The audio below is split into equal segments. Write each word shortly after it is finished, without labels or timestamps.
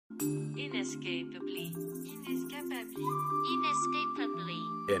Inescapably. Inescapably.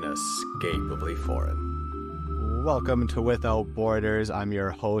 Inescapably foreign. Welcome to Without Borders. I'm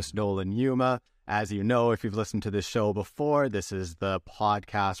your host, Nolan Yuma. As you know, if you've listened to this show before, this is the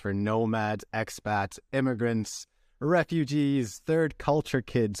podcast for nomads, expats, immigrants, refugees, third culture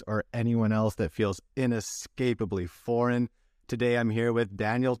kids, or anyone else that feels inescapably foreign. Today I'm here with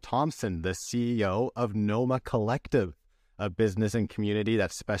Daniel Thompson, the CEO of Nomad Collective, a business and community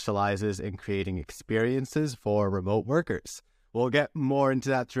that specializes in creating experiences for remote workers. We'll get more into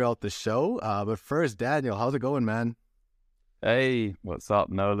that throughout the show, but first, Daniel, how's it going, man? Hey, what's up,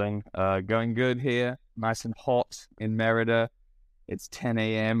 Nolan? Going good here. Nice and hot in Merida. It's 10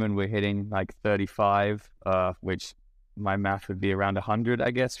 a.m. and we're hitting like 35, which my math would be around 100, I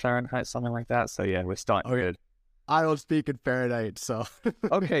guess, Fahrenheit, something like that. So yeah, we're starting good. I don't speak in Fahrenheit, so...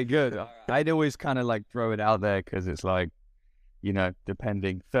 Okay, good. I'd always kind of like throw it out there because it's like, you know,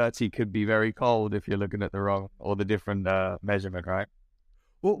 depending, 30 could be very cold if you're looking at the wrong or the different measurement, right?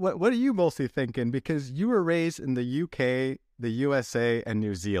 Well, what are you mostly thinking? Because you were raised in the UK, the USA, and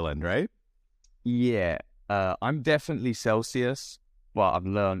New Zealand, right? Yeah, I'm definitely Celsius. Well, I've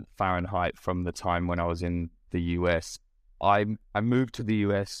learned Fahrenheit from the time when I was in the US. I moved to the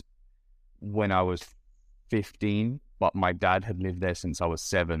US when I was 15, but my dad had lived there since I was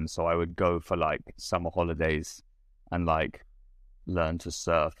 7, so I would go for like summer holidays and like learn to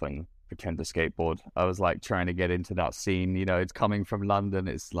surf and pretend to skateboard. I was like trying to get into that scene. You know, it's coming from London.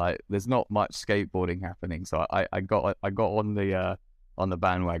 It's like there's not much skateboarding happening, so I got on the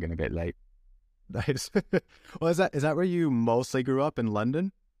bandwagon a bit late. Nice. Well, is that where you mostly grew up, in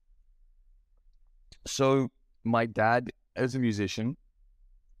London? So my dad is a musician,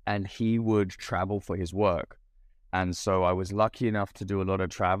 and he would travel for his work, and so I was lucky enough to do a lot of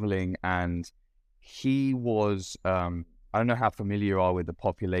traveling. And he was I don't know how familiar you are with the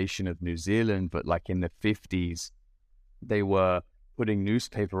population of New Zealand, but like in the 50s, they were putting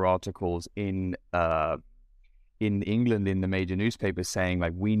newspaper articles in England in the major newspapers saying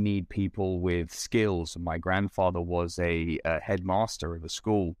like, we need people with skills. My grandfather was a headmaster of a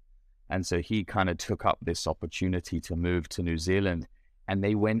school. And so he kind of took up this opportunity to move to New Zealand, and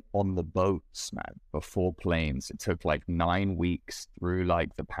they went on the boats, man, before planes. It took like 9 weeks through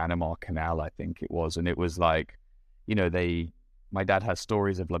like the Panama Canal, I think it was. And it was like, you know, my dad has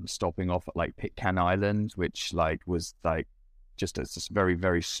stories of like stopping off at like Pitcairn Island, which like was like just a very,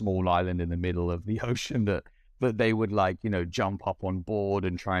 very small island in the middle of the ocean that they would like, you know, jump up on board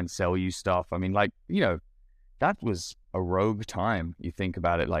and try and sell you stuff. I mean, like, you know, that was a rogue time. You think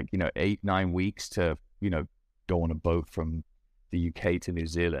about it, like, you know, 8-9 weeks to, you know, go on a boat from the UK to New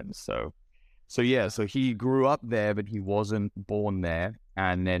Zealand. So yeah, so he grew up there, but he wasn't born there.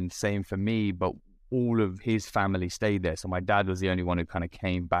 And then same for me, but all of his family stayed there. So my dad was the only one who kind of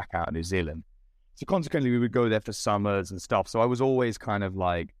came back out of New Zealand. So consequently, we would go there for summers and stuff. So I was always kind of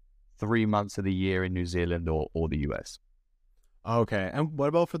like 3 months of the year in New Zealand or the US. Okay. And what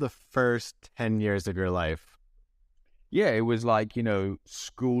about for the first 10 years of your life? Yeah, it was like, you know,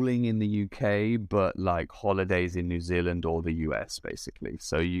 schooling in the UK, but like holidays in New Zealand or the US, basically.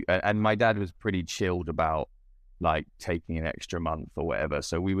 So and my dad was pretty chilled about like taking an extra month or whatever.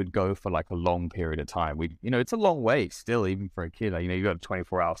 So we would go for like a long period of time. You know, it's a long way still, even for a kid. Like, you know, you got a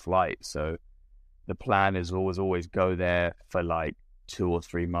 24-hour flight. So the plan is always go there for like 2 or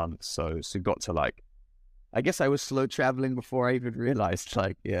 3 months. So got to like, I guess I was slow traveling before I even realized,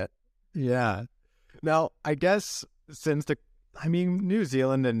 like, yeah. Yeah. Now, I guess New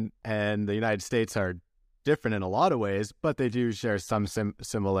Zealand and the United States are different in a lot of ways, but they do share some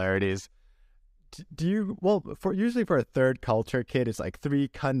similarities. Usually for a third culture kid, it's like 3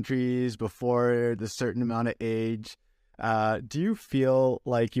 countries before the certain amount of age. Do you feel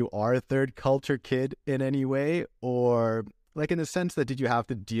like you are a third culture kid in any way, or like in the sense that did you have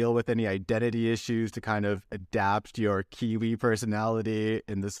to deal with any identity issues to kind of adapt your Kiwi personality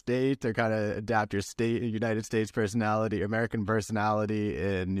in the States, or kind of adapt your United States personality, American personality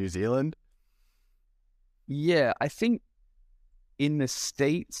in New Zealand? Yeah, I think in the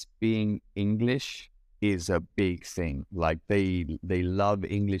States, being English is a big thing. Like they love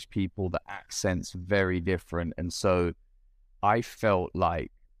English people. The accent's very different. And so I felt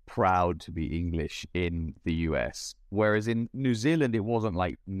like proud to be English in the US. Whereas in New Zealand, it wasn't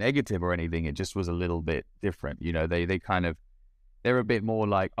like negative or anything. It just was a little bit different. You know, they're a bit more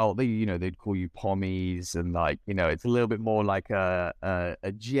like, they'd call you pommies, and like, you know, it's a little bit more like a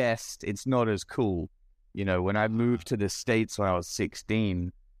jest. It's not as cool. You know, when I moved to the States when I was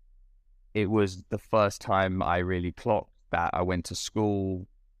 16, it was the first time I really clocked that. I went to school,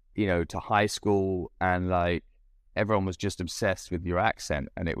 you know, to high school, and like everyone was just obsessed with your accent,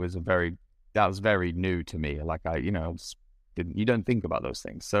 and that was very new to me. Like you don't think about those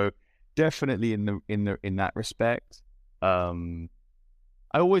things. So definitely in that respect, I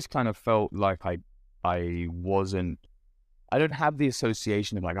always kind of felt like I don't have the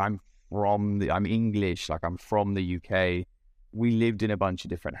association of like I'm English, like I'm from the UK. We lived in a bunch of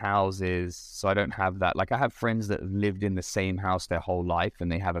different houses, so I don't have that. Like I have friends that have lived in the same house their whole life,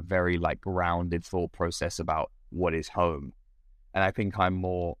 and they have a very like grounded thought process about what is home. And I think I'm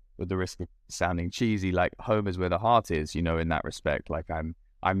more, with the risk of sounding cheesy, like home is where the heart is, in that respect. Like I'm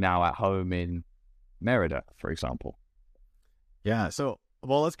now at home in Merida, for example. Yeah. So,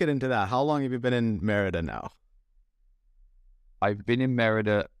 well, let's get into that. How long have you been in Merida now? I've been in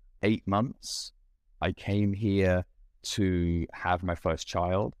Merida 8 months. I came here to have my first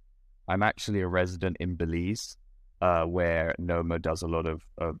child. I'm actually a resident in Belize, where Nomad does a lot of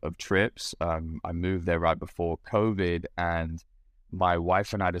trips. I moved there right before COVID, and my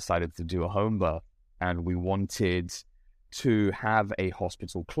wife and I decided to do a home birth, and we wanted to have a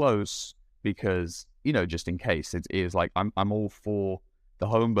hospital close because, just in case. It is like, I'm all for the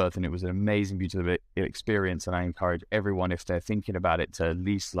home birth, and it was an amazing, beautiful experience, and I encourage everyone, if they're thinking about it, to at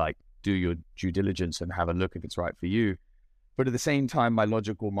least like do your due diligence and have a look if it's right for you. But at the same time, my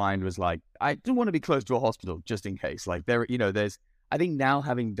logical mind was like, I don't want to be close to a hospital just in case. Like there's, I think now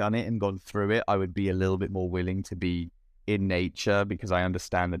having done it and gone through it, I would be a little bit more willing to be in nature because I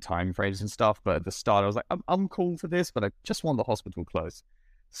understand the time frames and stuff. But at the start, I was like, I'm cool for this, but I just want the hospital close.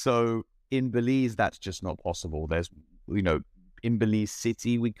 So in Belize, that's just not possible. There's, in Belize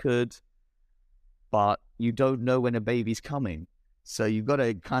City, we could, but you don't know when a baby's coming. So you've got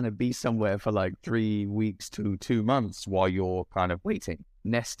to kind of be somewhere for like 3 weeks to 2 months while you're kind of waiting,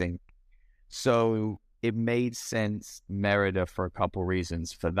 nesting. So it made sense, Merida, for a couple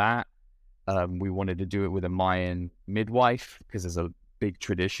reasons. For that, we wanted to do it with a Mayan midwife because there's a big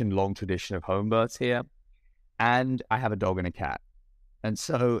tradition, long tradition of home births here. And I have a dog and a cat. And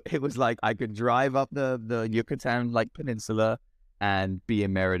so it was like I could drive up the Yucatan like peninsula and be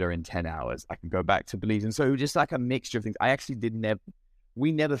in Merida in 10 hours. I can go back to Belize. And so it was just like a mixture of things. I actually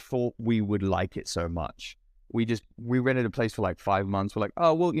we never thought we would like it so much. We rented a place for like 5 months. We're like,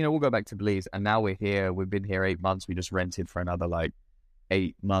 oh, well, we'll go back to Belize. And now we're here. We've been here 8 months. We just rented for another like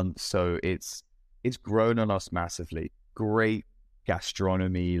 8 months. So it's grown on us massively. Great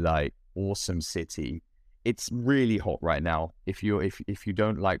gastronomy, like awesome city. It's really hot right now. If you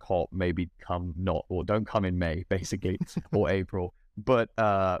don't like hot, maybe don't come in May, basically, or April. But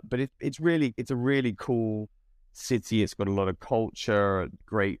it's a really cool city. It's got a lot of culture,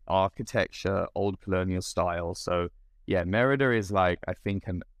 great architecture, old colonial style. So yeah, Merida is like, I think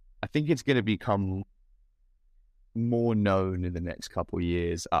it's going to become more known in the next couple of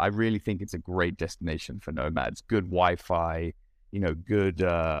years. I really think it's a great destination for nomads. Good Wi-Fi,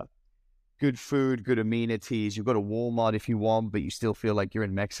 good food, good amenities. You've got a Walmart if you want, but you still feel like you're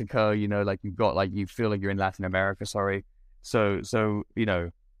in Mexico, like you feel like you're in Latin America, sorry. So it's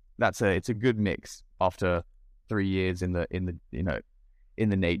a good mix after 3 years in the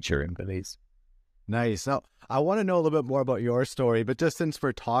nature in Belize. Nice. Now, I want to know a little bit more about your story, but just since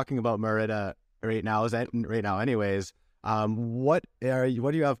we're talking about Merida right now anyways, what do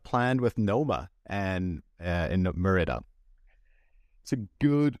you have planned with Noma and in Merida? It's a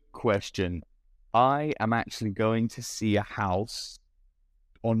good question. I am actually going to see a house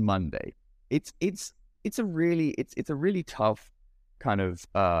on Monday. It's a really tough kind of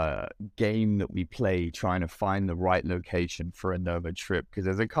game that we play trying to find the right location for a Nomad trip, because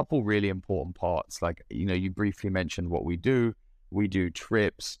there's a couple really important parts. Like, you briefly mentioned what we do. We do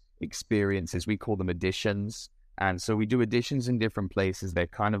trips, experiences. We call them editions. And so we do editions in different places. They're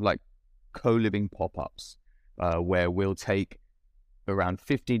kind of like co-living pop-ups where we'll take around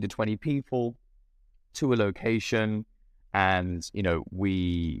 15 to 20 people to a location, and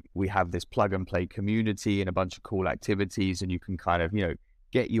we have this plug and play community and a bunch of cool activities, and you can kind of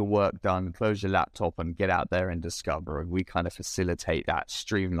get your work done, close your laptop and get out there and discover, and we kind of facilitate that,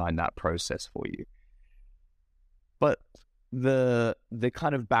 streamline that process for you. But the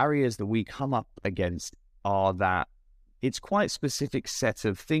kind of barriers that we come up against are that it's quite specific set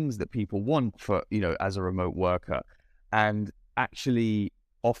of things that people want for as a remote worker, and actually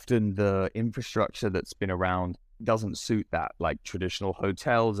often the infrastructure that's been around doesn't suit that. Like, traditional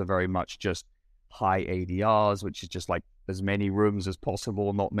hotels are very much just high ADRs, which is just like as many rooms as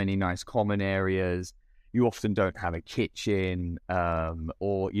possible, not many nice common areas. You often don't have a kitchen,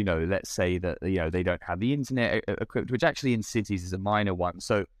 or let's say that they don't have the internet equipped, which actually in cities is a minor one.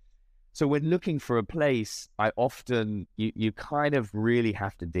 So when looking for a place, I often you kind of really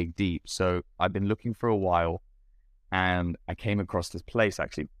have to dig deep. So I've been looking for a while. and I came across this place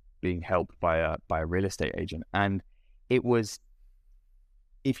actually being helped by a real estate agent. And it was,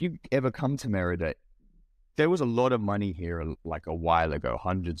 if you ever come to Merida, there was a lot of money here like a while ago,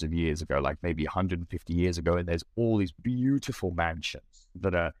 hundreds of years ago, like maybe 150 years ago. And there's all these beautiful mansions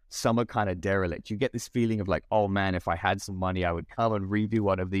that are, some are kind of derelict. You get this feeling of like, oh man, if I had some money, I would come and redo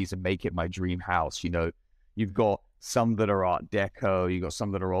one of these and make it my dream house. You know, you've got some that are Art Deco, you've got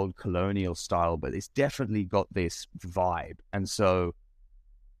some that are old colonial style, but it's definitely got this vibe. And so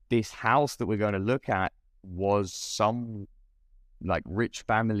this house that we're going to look at was some like rich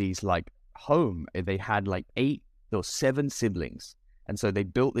families like home. They had like 8 or 7 siblings, and so they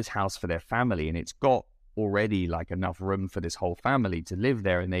built this house for their family, and it's got already like enough room for this whole family to live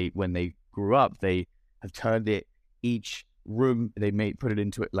there. And they, when they grew up, they have turned it, each room they put it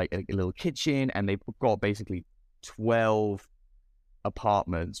into it like a little kitchen, and they got basically 12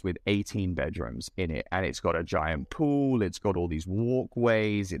 apartments with 18 bedrooms in it. And it's got a giant pool, it's got all these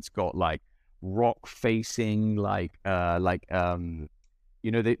walkways, it's got like rock facing you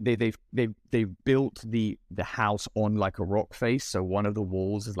know, they've built the house on like a rock face, so one of the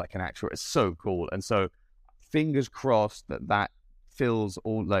walls is like an actual, it's so cool. And so fingers crossed that fills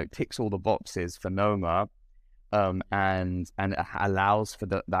all, like ticks all the boxes for Nomad, and allows for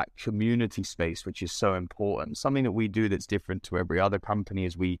that community space, which is so important. Something that we do that's different to every other company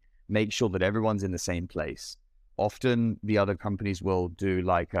is we make sure that everyone's in the same place. Often the other companies will do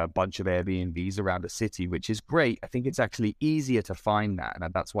like a bunch of Airbnbs around a city, which is great. I think it's actually easier to find that,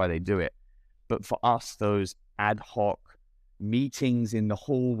 and that's why they do it. But for us, those ad hoc meetings in the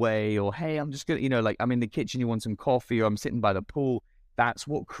hallway, or hey, I'm just gonna, you know, like I'm in the kitchen, you want some coffee, or I'm sitting by the pool, that's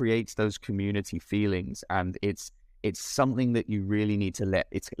what creates those community feelings. And it's something that you really need to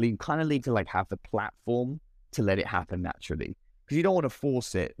you kind of need to like have the platform to let it happen naturally. Because you don't want to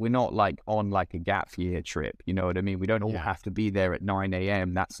force it. We're not like on like a gap year trip. You know what I mean? We don't all have to be there at 9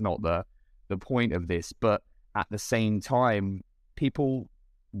 a.m. That's not the point of this. But at the same time, people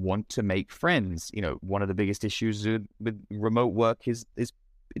want to make friends. You know, one of the biggest issues with remote work is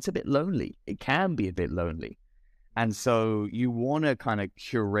it's a bit lonely. It can be a bit lonely. And so you want to kind of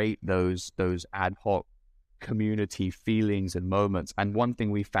curate those ad hoc community feelings and moments. And one thing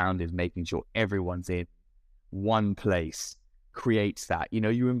we found is making sure everyone's in one place creates that. You know,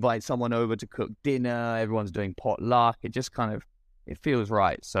 you invite someone over to cook dinner, everyone's doing potluck, it just kind of, it feels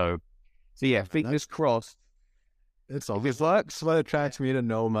right. So yeah, fingers crossed. It's always works. What attracts me to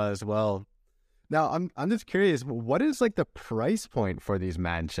Noma as well. Now I'm just curious, what is like the price point for these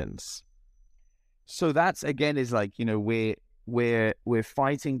mansions? So that's, again, is like, you know, we're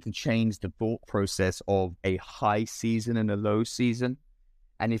fighting to change the thought process of a high season and a low season.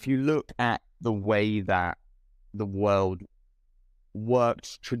 And if you look at the way that the world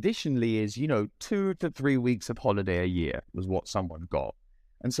worked traditionally, is, you know, 2 to 3 weeks of holiday a year was what someone got.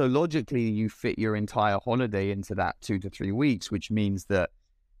 And so logically you fit your entire holiday into that 2 to 3 weeks, which means that,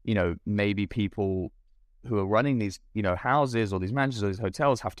 you know, maybe people who are running these, you know, houses or these mansions or these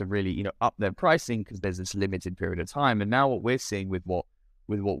hotels have to really, you know, up their pricing because there's this limited period of time. And now what we're seeing with what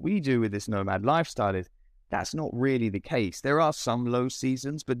we do with this nomad lifestyle is that's not really the case. There are some low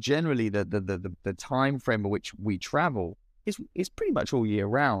seasons, but generally the time frame in which we travel is pretty much all year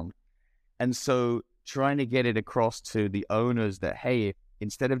round. And so trying to get it across to the owners that, hey,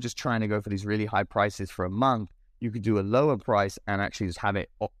 instead of just trying to go for these really high prices for a month, you could do a lower price and actually just have it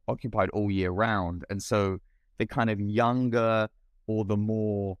occupied all year round. And so the kind of younger or the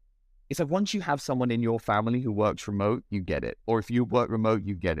more, it's like once you have someone in your family who works remote, you get it. Or if you work remote,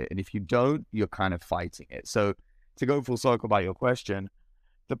 you get it. And if you don't, you're kind of fighting it. So to go full circle by your question,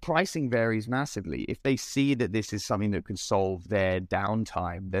 the pricing varies massively. If they see that this is something that could solve their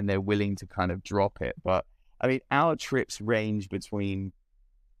downtime, then they're willing to kind of drop it. But I mean, our trips range between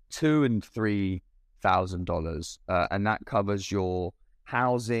 $2,000 and $3,000, and that covers your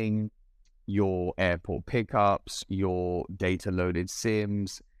housing, your airport pickups, your data-loaded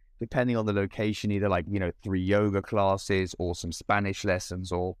sims, depending on the location, either like, you know, 3 yoga classes or some Spanish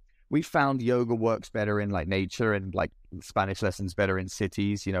lessons. Or we found yoga works better in like nature and like Spanish lessons better in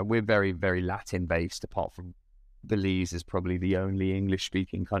cities. You know, we're very, very Latin based, apart from Belize is probably the only English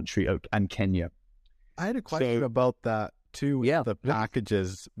speaking country, and Kenya. I had a question about that too, with the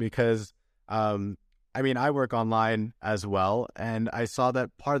packages, because I mean, I work online as well, and I saw that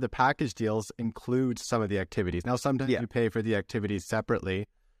part of the package deals include some of the activities. Now, sometimes you pay for the activities separately,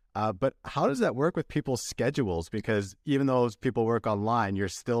 but how does that work with people's schedules? Because even though people work online, you're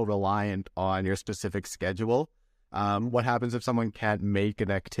still reliant on your specific schedule. What happens if someone can't make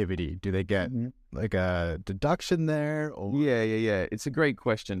an activity? Do they get like a deduction there? Or... Yeah. It's a great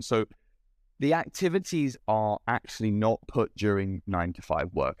question. So The activities are actually not put during 9 to 5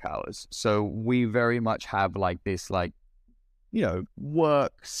 work hours. So we very much have like this, like,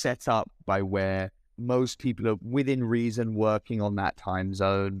 work set up by where most people are within reason working on that time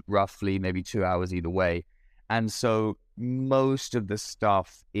zone, roughly maybe 2 hours either way. And so most of the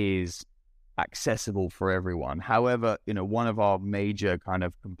stuff is accessible for everyone. However, one of our major kind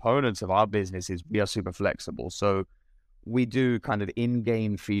of components of our business is we are super flexible. So we do kind of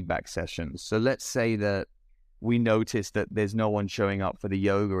in-game feedback sessions. So let's say that we notice that there's no one showing up for the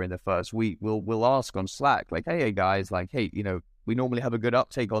yoga in the first week. We'll ask on Slack, like, hey guys, like, hey, we normally have a good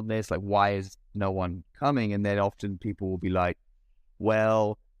uptake on this. Like, why is no one coming? And then often people will be like,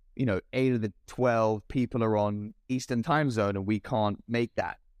 well, 8 of the 12 people are on Eastern time zone and we can't make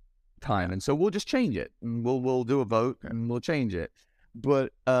that time. And so we'll just change it and we'll do a vote and we'll change it.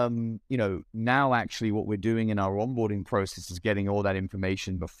 But, now actually what we're doing in our onboarding process is getting all that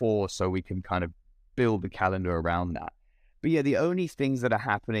information before so we can kind of build the calendar around that. But yeah, the only things that are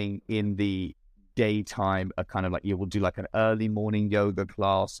happening in the daytime are kind of like, we'll do like an early morning yoga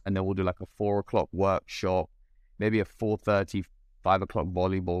class, and then we'll do like a 4 o'clock workshop, maybe a 4:30, 5 o'clock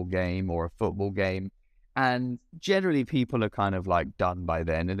volleyball game or a football game. And generally people are kind of like done by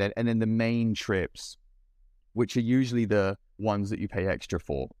then. And then the main trips, which are usually the ones that you pay extra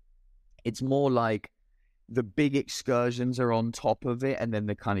for, it's more like the big excursions are on top of it, and then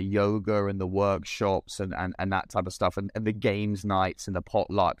the kind of yoga and the workshops and that type of stuff, and the games nights and the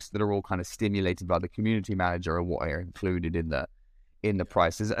potlucks that are all kind of stimulated by the community manager are what are included in the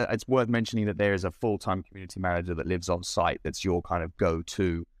prices. It's worth mentioning that there is a full-time community manager that lives on site that's your kind of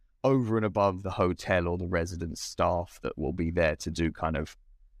go-to over and above the hotel or the resident staff that will be there to do kind of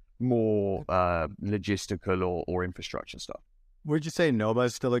more logistical or infrastructure stuff. Would you say Nomad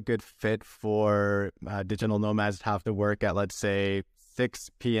is still a good fit for digital nomads to have to work at, let's say,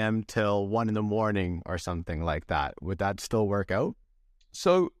 6 p.m. till 1 in the morning or something like that? Would that still work out?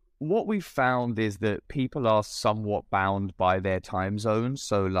 So what we've found is that people are somewhat bound by their time zones.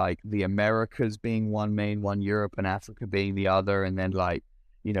 So like the Americas being one main one, Europe and Africa being the other, and then like,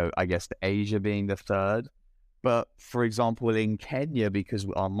 I guess the Asia being the third. But for example, in Kenya, because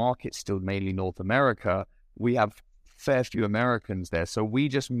our market's still mainly North America, we have fair few Americans there. So we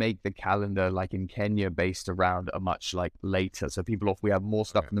just make the calendar like in Kenya based around a much like later. So we have more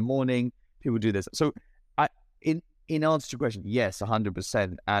stuff in the morning, people do this. So in answer to your question, yes,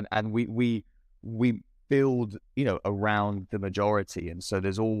 100%. And we build, around the majority. And so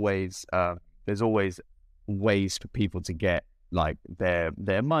there's always ways for people to get like their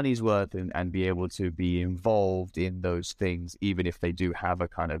money's worth and be able to be involved in those things, even if they do have a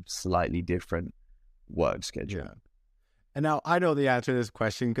kind of slightly different work schedule. Yeah. And now I know the answer to this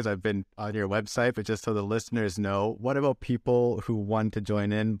question because I've been on your website, but just so the listeners know, what about people who want to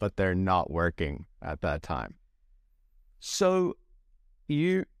join in, but they're not working at that time? So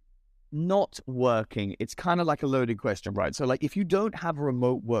you not working, it's kind of like a loaded question, right? So like if you don't have a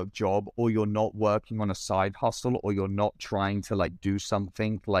remote work job, or you're not working on a side hustle, or you're not trying to like do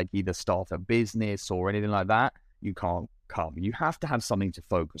something like either start a business or anything like that, you can't come. You have to have something to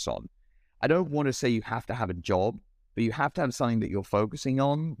focus on. I don't want to say you have to have a job, but you have to have something that you're focusing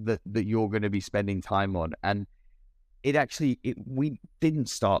on, that you're going to be spending time on. And we didn't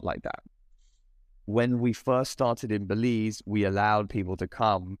start like that. When we first started in Belize, we allowed people to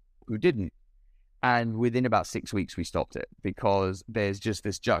come who didn't. And within about 6 weeks, we stopped it because there's just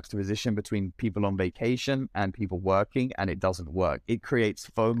this juxtaposition between people on vacation and people working, and it doesn't work. It creates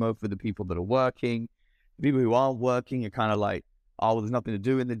FOMO for the people that are working. The people who aren't working are kind of like, oh, well, there's nothing to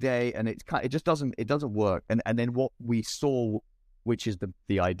do in the day, and it just doesn't work. And then what we saw, which is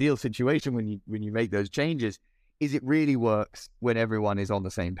the ideal situation when you make those changes, is it really works when everyone is on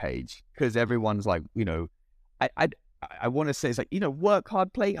the same page, because everyone's like, I want to say it's like, work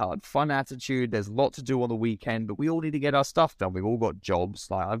hard, play hard, fun attitude. There's a lot to do on the weekend, but we all need to get our stuff done. We've all got jobs.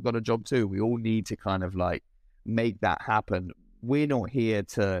 Like I've got a job too. We all need to kind of like make that happen. We're not here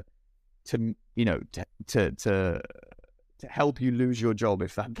to help you lose your job,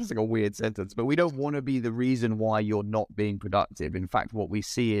 if that's like a weird sentence, but we don't want to be the reason why you're not being productive. In fact, what we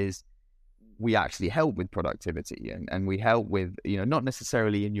see is we actually help with productivity, and we help with, not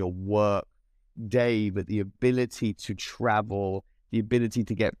necessarily in your work day, but the ability to travel, the ability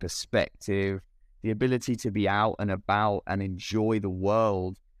to get perspective, the ability to be out and about and enjoy the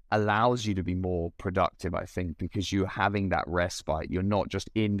world allows you to be more productive, I think, because you're having that respite. You're not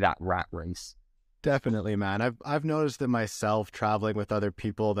just in that rat race. Definitely, man. I've noticed it myself traveling with other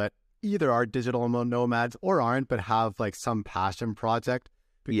people that either are digital nomads or aren't, but have like some passion project.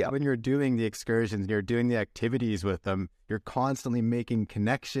 Because when you're doing the excursions, you're doing the activities with them, you're constantly making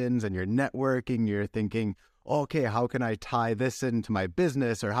connections and you're networking. You're thinking, okay, how can I tie this into my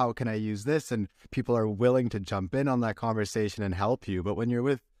business, or how can I use this? And people are willing to jump in on that conversation and help you. But when you're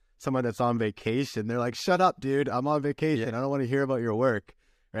with someone that's on vacation, they're like, shut up, dude, I'm on vacation. I don't want to hear about your work.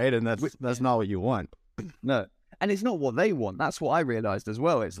 Right. And that's not what you want. No. And it's not what they want. That's what I realized as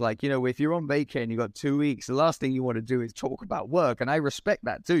well. It's like, if you're on vacation, you've got 2 weeks, the last thing you want to do is talk about work. And I respect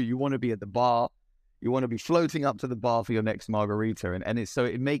that too. You want to be at the bar. You want to be floating up to the bar for your next margarita. And so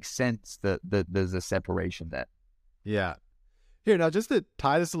it makes sense that there's a separation there. Yeah. Here, now, just to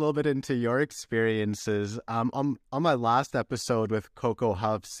tie this a little bit into your experiences, on my last episode with Coco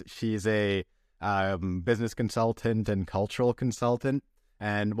Huffs, she's a business consultant and cultural consultant.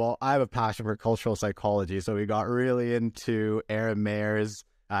 And, well, I have a passion for cultural psychology, so we got really into Aaron Mayer's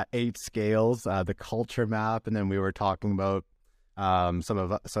 8 scales, the culture map, and then we were talking about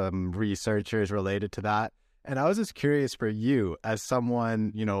some researchers related to that. And I was just curious for you, as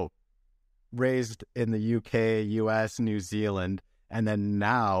someone, raised in the UK, US, New Zealand, and then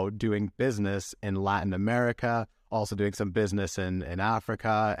now doing business in Latin America, also doing some business in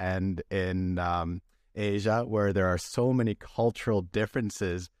Africa and in Asia, where there are so many cultural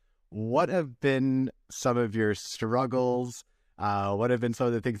differences. What have been some of your struggles? What have been some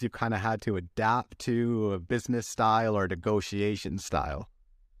of the things you've kind of had to adapt to, a business style or negotiation style?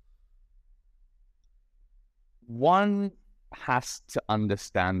 One has to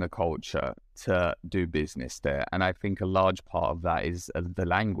understand the culture to do business there. And I think a large part of that is the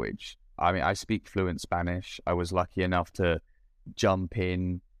language. I mean, I speak fluent Spanish. I was lucky enough to jump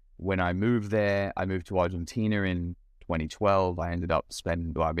in when I moved there. I moved to Argentina in 2012. I ended up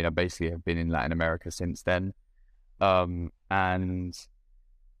I basically have been in Latin America since then. And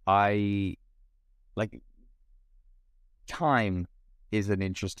time is an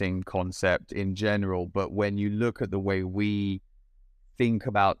interesting concept in general, but when you look at the way we think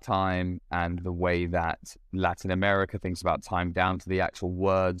about time and the way that Latin America thinks about time down to the actual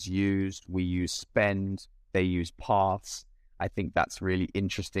words used, we use spend, they use paths. I think that's really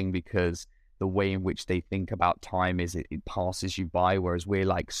interesting because the way in which they think about time is it passes you by, whereas we're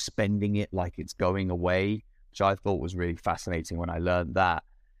like spending it like it's going away, which I thought was really fascinating when I learned that.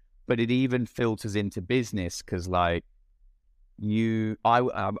 But it even filters into business because we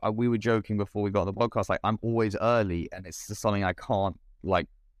were joking before we got on the podcast, like I'm always early and it's just something I can't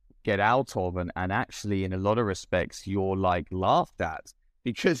get out of. And actually in a lot of respects, you're laughed at.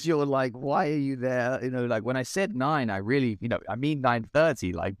 Because you're like, why are you there? When I said 9, I really, I mean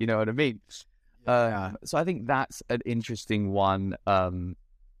 9:30, you know what I mean? Yeah. So I think that's an interesting one. I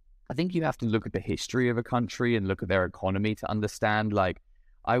think you have to look at the history of a country and look at their economy to understand.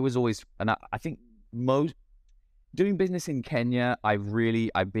 I was always, and I think doing business in Kenya, I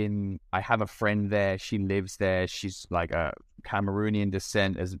have a friend there. She lives there. She's a Cameroonian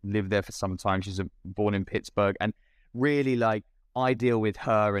descent, has lived there for some time. She's born in Pittsburgh, and really I deal with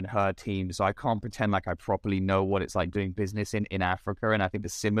her and her team, so I can't pretend like I properly know what it's like doing business in Africa, and I think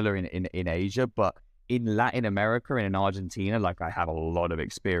it's similar in Asia, but in Latin America and in Argentina, I have a lot of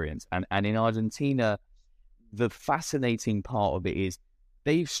experience. And in Argentina, the fascinating part of it is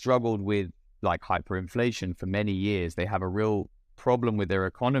they've struggled with hyperinflation for many years. They have a real problem with their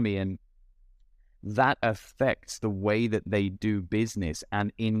economy, and that affects the way that they do business.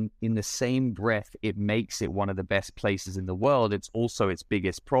 And in the same breath, it makes it one of the best places in the world. It's also its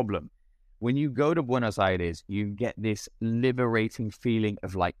biggest problem. When you go to Buenos Aires, you get this liberating feeling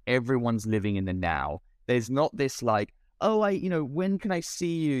of everyone's living in the now. There's not this when can I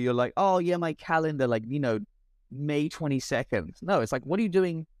see you? You're like, oh yeah, my calendar, May 22nd. No, it's what are you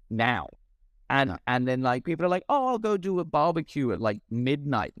doing now? And then people are like, oh, I'll go do a barbecue at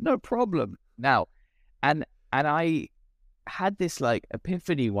midnight. No problem. Now, and I had this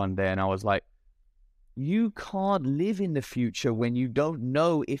epiphany one day, and I was like, you can't live in the future when you don't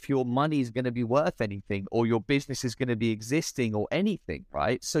know if your money is going to be worth anything or your business is going to be existing or anything,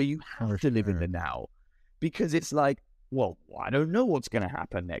 right? So you have to live in the now, because it's well, I don't know what's going to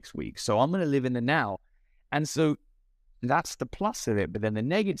happen next week, so I'm going to live in the now. And so that's the plus of it. But then the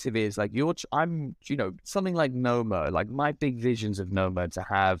negative is I'm something like Nomad, my big visions of Nomad to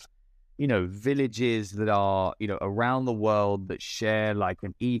have, villages that are, around the world that share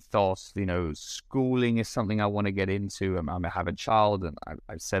an ethos. Schooling is something I want to get into. I have a child, and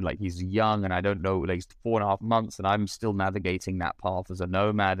I've said he's young, and I don't know, he's 4.5 months, and I'm still navigating that path as a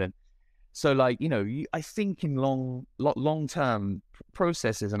nomad. And so I think in long-term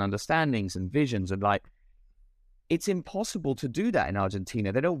processes and understandings and visions, and it's impossible to do that in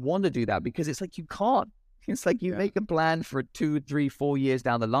Argentina. They don't want to do that because it's you can't. It's like you make a plan for 2, 3, 4 years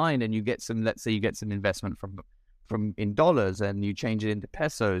down the line, and you get some. Let's say you get some investment from in dollars, and you change it into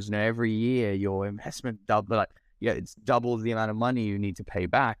pesos. Every year your investment double. It's double the amount of money you need to pay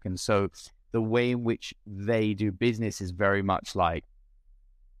back. And so the way in which they do business is very much like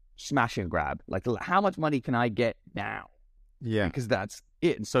smash and grab. Like, how much money can I get now? Yeah, because that's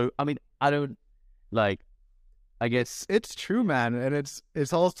it. And so, I mean, I guess it's true, man, and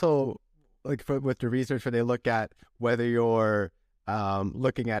it's also like with the research where they look at whether you're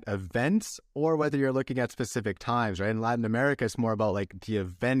looking at events or whether you're looking at specific times, right? In Latin America, it's more about like the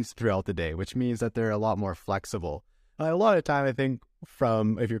events throughout the day, which means that they're a lot more flexible. A lot of time, I think,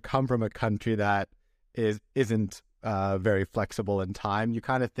 if you come from a country that isn't very flexible in time, you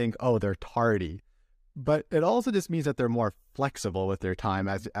kind of think, oh, they're tardy. But it also just means that they're more flexible with their time,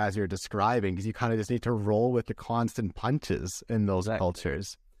 as you're describing, because you kind of just need to roll with the constant punches in those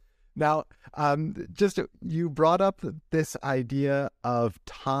cultures. Now, you brought up this idea of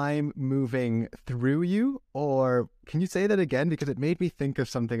time moving through you, or can you say that again? Because it made me think of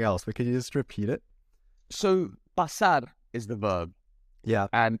something else, but can you just repeat it? So, pasar is the verb. Yeah.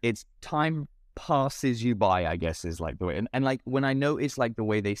 And it's time passes you by, I guess, is like the way. And like when I notice like the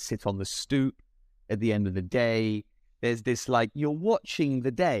way they sit on the stoop at the end of the day, there's this like, you're watching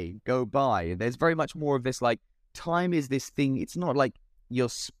the day go by. There's very much more of this like, time is this thing. It's not like you're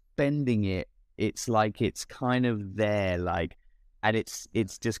spending it. It's like it's kind of there, like, and it's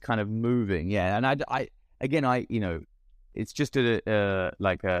just kind of moving. Yeah. And I it's just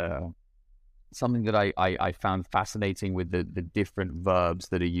something that I found fascinating with the different verbs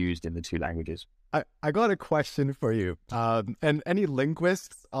that are used in the two languages. I got a question for you. And any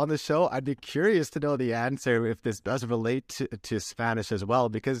linguists on the show, I'd be curious to know the answer if this does relate to Spanish as well,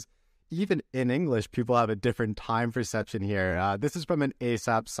 because even in English, people have a different time perception here. This is from an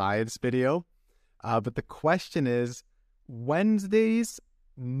ASAP Science video. But the question is, Wednesday's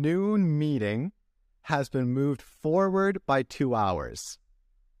noon meeting has been moved forward by 2 hours.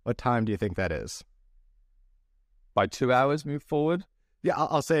 What time do you think that is? By 2 hours move forward? Yeah,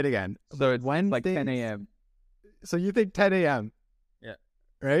 I'll say it again. So it's like 10 a.m. So you think 10 a.m.? Yeah.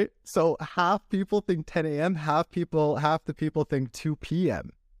 Right? So half people think 10 a.m., half the people think 2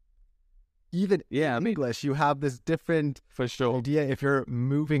 p.m. Even in English, you have this different for sure idea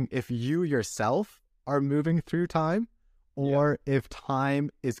if you yourself are moving through time, or if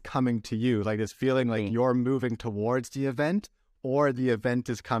time is coming to you, like this feeling like you're moving towards the event, or the event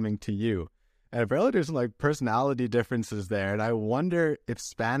is coming to you. And apparently there's like personality differences there. And I wonder if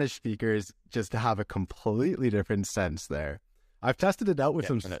Spanish speakers just have a completely different sense there. I've tested it out with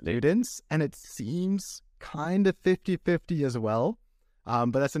some students, and it seems kind of 50-50 as well.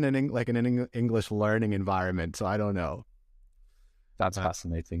 But that's in an English learning environment, so I don't know. That's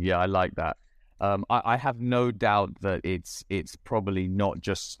fascinating. Yeah, I like that. I have no doubt that it's probably not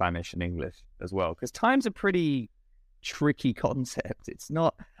just Spanish and English as well, because time's a pretty tricky concept. It's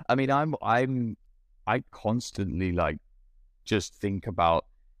not. I mean, I constantly like just think about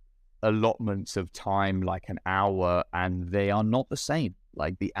allotments of time, like an hour, and they are not the same.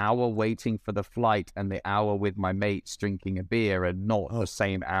 Like the hour waiting for the flight and the hour with my mates drinking a beer are not the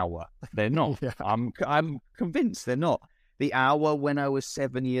same hour. They're not. Yeah. I'm convinced they're not. The hour when I was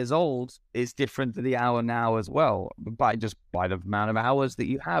 7 years old is different to the hour now as well, by the amount of hours that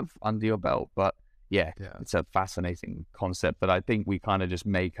you have under your belt. But yeah, it's a fascinating concept that I think we kind of just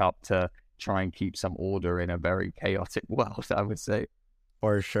make up to try and keep some order in a very chaotic world, I would say.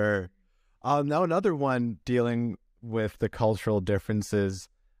 For sure. Now another one dealing with the cultural differences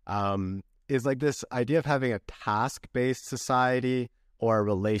is like this idea of having a task-based society or a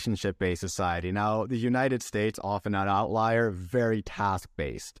relationship-based society. Now, the United States, often an outlier, very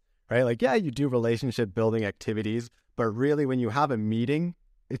task-based, right? Like, yeah, you do relationship-building activities, but really when you have a meeting,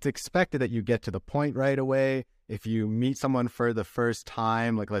 it's expected that you get to the point right away. If you meet someone for the first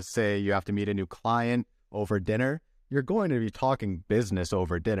time, like let's say you have to meet a new client over dinner, you're going to be talking business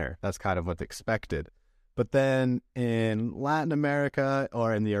over dinner. That's kind of what's expected. But then in Latin America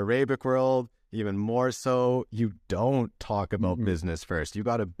or in the Arabic world, even more so, you don't talk about business first. You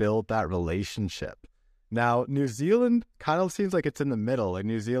got to build that relationship. Now, New Zealand kind of seems like it's in the middle. Like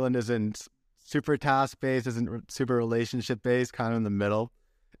New Zealand isn't super task-based, isn't super relationship-based, kind of in the middle.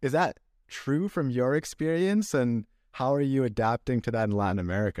 Is that true from your experience? And how are you adapting to that in Latin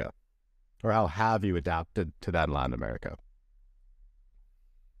America? Or how have you adapted to that in Latin America?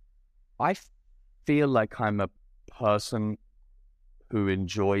 I feel like I'm a person who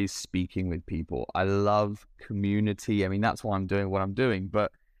enjoys speaking with people. I love community. I mean, that's why I'm doing what I'm doing.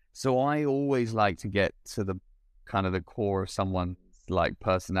 But so I always like to get to the kind of the core of someone's like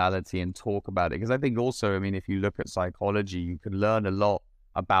personality and talk about it. Because I think also, I mean, if you look at psychology, you can learn a lot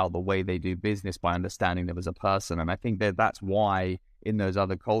about the way they do business by understanding them as a person. And I think that's why in those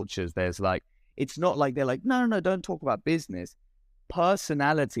other cultures, there's like, it's not like they're like, no, don't talk about business.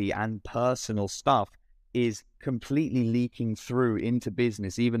 Personality and personal stuff is completely leaking through into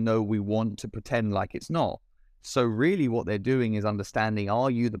business, even though we want to pretend like it's not. So really what they're doing is understanding,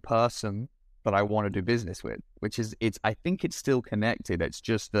 are you the person that I want to do business with? Which is, I think it's still connected. It's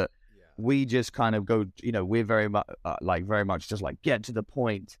just that we just kind of go, we're very much very much just like get to the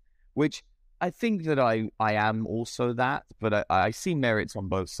point, which I think that I am also that, but I see merits on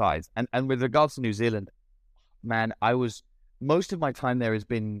both sides. And with regards to New Zealand, man, most of my time there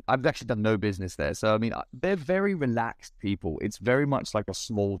I've actually done no business there. So, I mean, they're very relaxed people. It's very much like a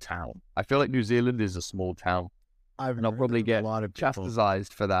small town. I feel like New Zealand is a small town. And I'll probably get a lot of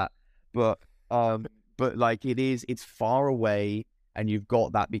chastised for that. But like it's far away, and you've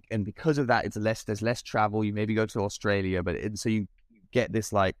got that, and because of that, there's less travel. You maybe go to Australia, so you get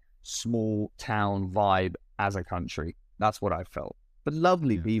this like small town vibe as a country. That's what I felt. But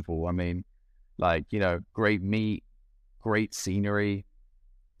lovely people. I mean, like, great meat, great scenery.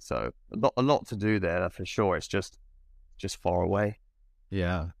 So a lot to do there for sure. It's just far away.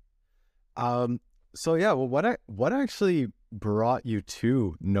 Yeah. So yeah, well, what actually brought you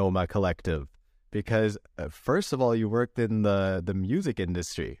to Nomad Collective? Because first of all, you worked in the music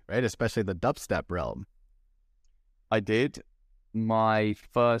industry, right? Especially the dubstep realm. I did. My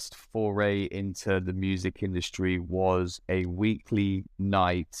first foray into the music industry was a weekly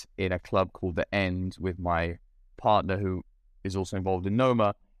night in a club called The End with my partner, who is also involved in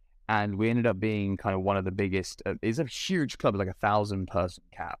Noma. And we ended up being kind of one of the biggest. It's a huge club, like 1,000-person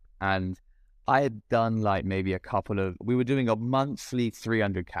cap. And I had done like maybe we were doing a monthly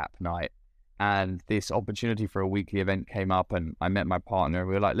 300 cap night. And this opportunity for a weekly event came up, and I met my partner, and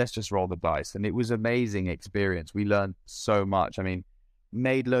we were like, let's just roll the dice. And it was an amazing experience. We learned so much. I mean,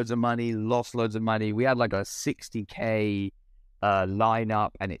 made loads of money, lost loads of money. We had like a 60K lineup,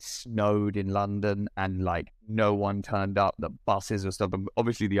 and it snowed in London, and like no one turned up. The buses and stuff. And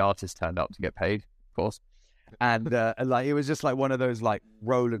obviously the artists turned up to get paid, of course. And like it was just like one of those like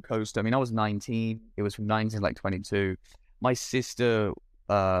roller coaster. I mean, I was 19. It was from 19 to like 22. My sister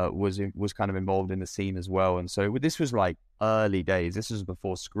was kind of involved in the scene as well, and so this was like early days. This was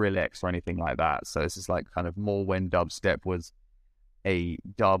before Skrillex or anything like that. So this is like kind of more when dubstep was a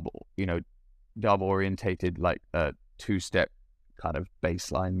dub orientated, like a two-step kind of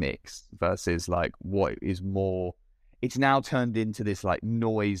baseline mix versus like what is more. It's now turned into this like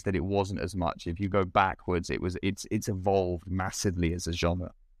noise that it wasn't as much. If you go backwards, it's evolved massively as a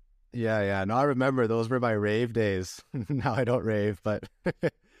genre. Yeah. No, I remember those were my rave days. Now I don't rave, but which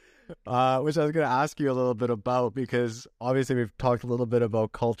I was going to ask you a little bit about, because obviously we've talked a little bit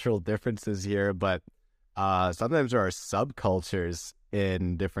about cultural differences here, but sometimes there are subcultures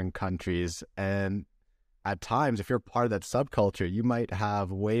in different countries, and at times, if you're part of that subculture, you might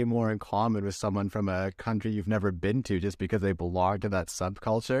have way more in common with someone from a country you've never been to just because they belong to that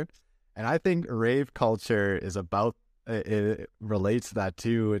subculture. And I think rave culture is about it relates to that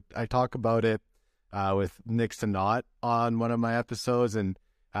too. I talk about it with Nick Sinat on one of my episodes, and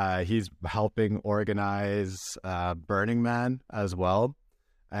he's helping organize Burning Man as well.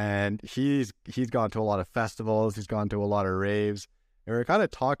 And he's gone to a lot of festivals, he's gone to a lot of raves, and we're kind of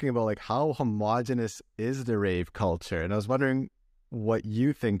talking about like how homogenous is the rave culture. And I was wondering what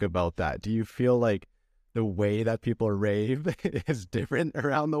you think about that. Do you feel like the way that people rave is different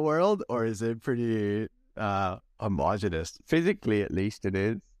around the world, or is it pretty homogenous? Physically, at least it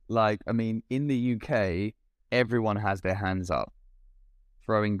is. Like, I mean, in the UK, everyone has their hands up,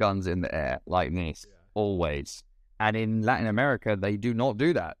 throwing guns in the air like this, always. And in Latin America, they do not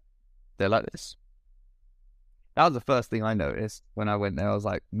do that. They're like this. That was the first thing I noticed when I went there. I was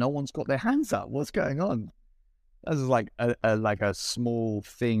like, no one's got their hands up. What's going on? This is like a small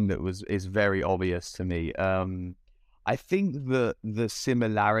thing that is very obvious to me. I think the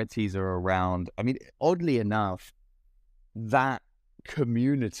similarities are around. I mean, oddly enough, that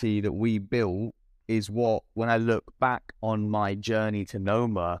community that we built is what, when I look back on my journey to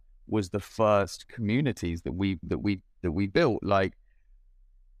Noma, was the first communities that we built. Like,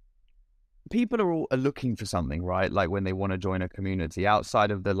 people are looking for something, right? Like when they want to join a community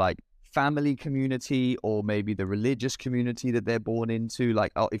outside of the like family community or maybe the religious community that they're born into.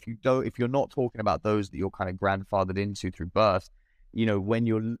 Like, if you're not talking about those that you're kind of grandfathered into through birth, when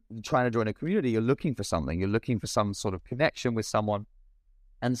you're trying to join a community, you're looking for something. You're looking for some sort of connection with someone.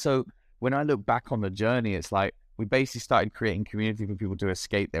 And so when I look back on the journey, it's like we basically started creating community for people to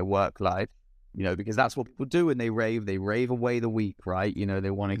escape their work life because that's what people do when they rave away the week, right?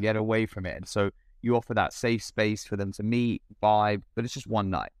 They want to get away from it. And so you offer that safe space for them to meet, vibe, but it's just one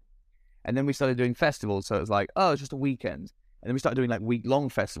night. And then we started doing festivals. So it was like, oh, it's just a weekend. And then we started doing like week-long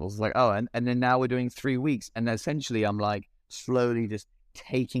festivals. It's like, oh, and then now we're doing 3 weeks. And essentially I'm like slowly just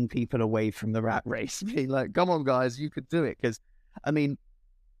taking people away from the rat race. Being like, come on, guys, you could do it. Because, I mean,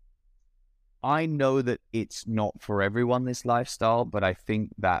 I know that it's not for everyone, this lifestyle, but I think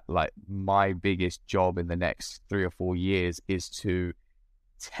that like my biggest job in the next 3 or 4 years is to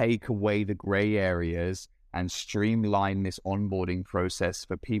take away the gray areas and streamline this onboarding process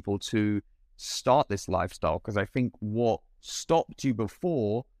for people to start this lifestyle. Because I think what stopped you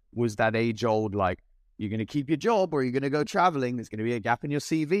before was that age-old, like, you're going to keep your job or you're going to go traveling. There's going to be a gap in your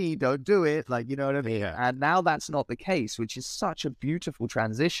CV. Don't do it. Like, you know what I mean? Yeah. And now that's not the case, which is such a beautiful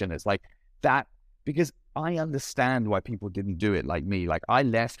transition. It's like that, because I understand why people didn't do it like me. Like, I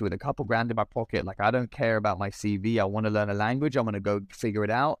left with a couple grand in my pocket. Like, I don't care about my CV. I want to learn a language. I'm going to go figure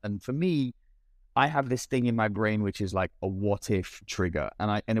it out. And for me, I have this thing in my brain, which is like a what if trigger.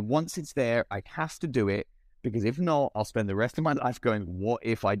 And once it's there, I have to do it, because if not, I'll spend the rest of my life going, what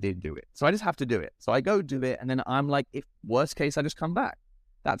if I did do it? So I just have to do it. So I go do it. And then I'm like, if worst case, I just come back.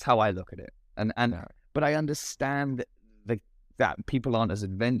 That's how I look at it. But I understand that people aren't as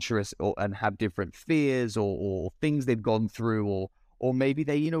adventurous and have different fears or things they've gone through, or maybe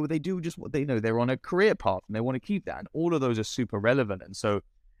they, they do just what they know. They're on a career path and they want to keep that. And all of those are super relevant. And so,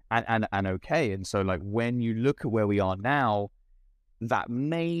 and okay. And so like when you look at where we are now, that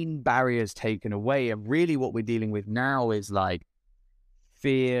main barrier is taken away. And really what we're dealing with now is like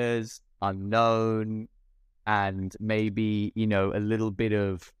fears, unknown, and maybe, a little bit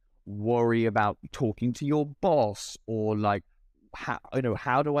of worry about talking to your boss, or like,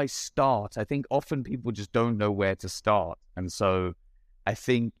 how do I start? I think often people just don't know where to start. And so I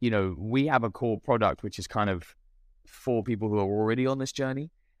think, we have a core product, which is kind of for people who are already on this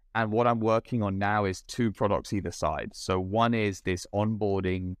journey. And what I'm working on now is 2 products either side. So one is this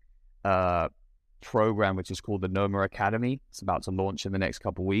onboarding program, which is called the Nomad Academy. It's about to launch in the next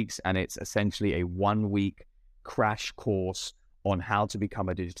couple of weeks. And it's essentially a 1-week crash course on how to become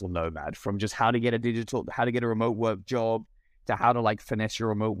a digital nomad, from just how to get a remote work job, to how to like finesse your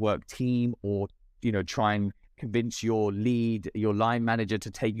remote work team, or, try and convince your line manager to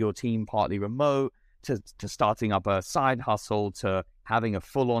take your team partly remote, to starting up a side hustle, to having a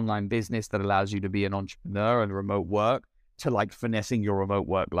full online business that allows you to be an entrepreneur and remote work, to like finessing your remote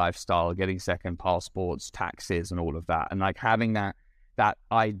work lifestyle, getting second passports, taxes, and all of that. And like having that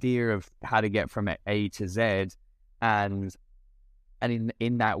idea of how to get from A to Z. And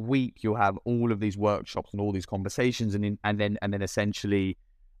in that week, you'll have all of these workshops and all these conversations. And then essentially,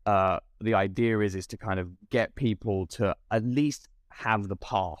 the idea is to kind of get people to at least have the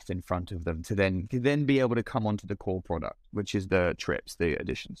path in front of them to then be able to come onto the core product, which is the trips, the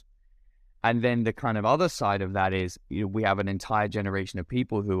editions. And then the kind of other side of that is, we have an entire generation of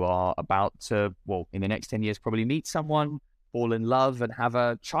people who are about to, in the next 10 years, probably meet someone, fall in love, and have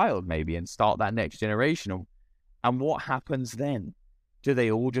a child maybe, and start that next generation. And what happens then? Do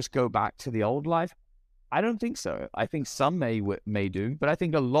they all just go back to the old life? I don't think so. I think some may do, but I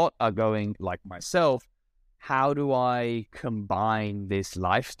think a lot are going, like myself, how do I combine this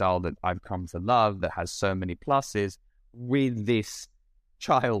lifestyle that I've come to love, that has so many pluses, with this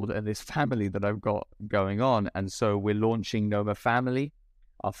child and this family that I've got going on? And so we're launching Nomad Family,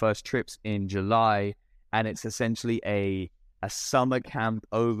 our first trips in July, and it's essentially a summer camp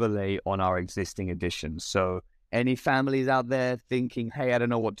overlay on our existing editions. So any families out there thinking, hey, I don't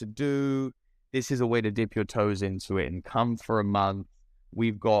know what to do, this is a way to dip your toes into it and come for a month.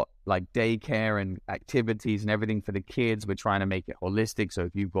 We've got like daycare and activities and everything for the kids. We're trying to make it holistic. So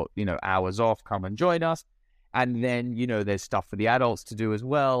if you've got, hours off, come and join us. And then, there's stuff for the adults to do as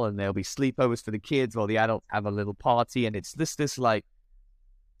well. And there'll be sleepovers for the kids while the adults have a little party. And it's this like,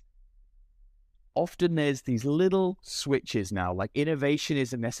 often there's these little switches now. Like, innovation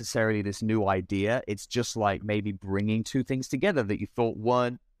isn't necessarily this new idea. It's just like maybe bringing 2 things together that you thought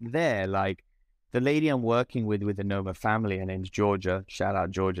weren't there. Like, the lady I'm working with the Nomad Family, her name's Georgia. Shout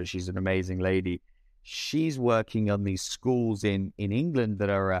out Georgia. She's an amazing lady. She's working on these schools in England that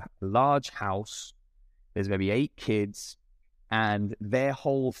are a large house. There's maybe 8 kids. And their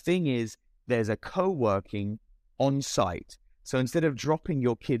whole thing is there's a co-working on site. So instead of dropping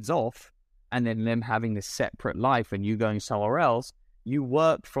your kids off and then them having this separate life and you going somewhere else, you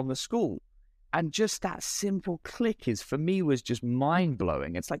work from the school. And just that simple click for me was just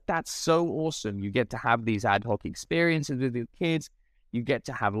mind-blowing. It's like, that's so awesome. You get to have these ad hoc experiences with your kids. You get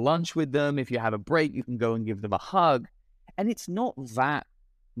to have lunch with them. If you have a break, you can go and give them a hug. And it's not that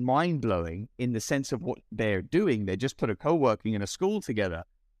mind-blowing in the sense of what they're doing. They just put a co-working and a school together.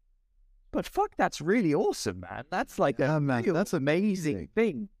 But fuck, that's really awesome, man. That's like that's amazing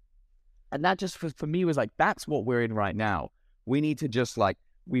thing. And that just for me was like, that's what we're in right now. We need to just like,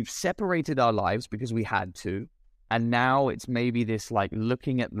 we've separated our lives because we had to. And now it's maybe this like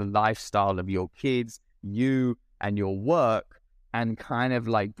looking at the lifestyle of your kids, you and your work, and kind of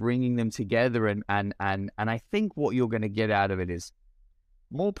like bringing them together. And I think what you're going to get out of it is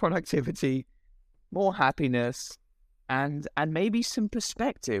more productivity, more happiness, and maybe some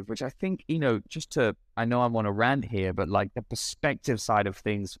perspective, which I think, you know, I know I'm on a rant here, but like the perspective side of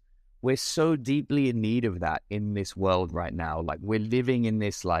things, we're so deeply in need of that in this world right now. Like we're living in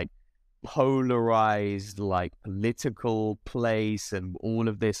this like polarized, like political place, and all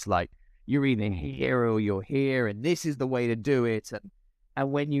of this, like you're either here or you're here, and this is the way to do it.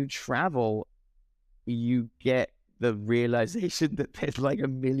 And when you travel, you get the realization that there's like a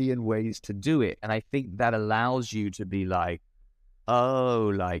million ways to do it. And I think that allows you to be like,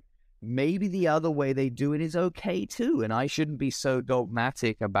 oh, like maybe the other way they do it is okay too. And I shouldn't be so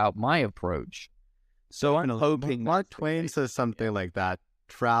dogmatic about my approach. So I'm hoping Mark Twain says something like that.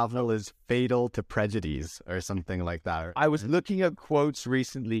 Travel is fatal to prejudice or something like that. I was looking at quotes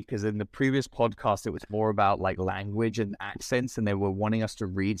recently because in the previous podcast, it was more about like language and accents, and they were wanting us to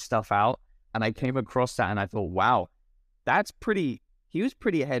read stuff out. And I came across that and I thought, wow, he was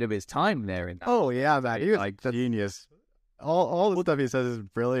pretty ahead of his time there. In that. Oh yeah, man. He was like genius. All the stuff he says is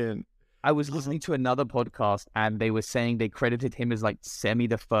brilliant. I was listening to another podcast and they were saying they credited him as like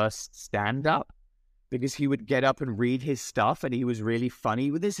the first stand-up because he would get up and read his stuff and he was really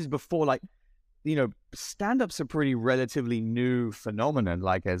funny. But this is before, like, you know, stand-up's a pretty relatively new phenomenon,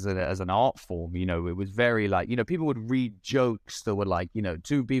 like as an art form. You know, it was very like, you know, people would read jokes that were like, you know,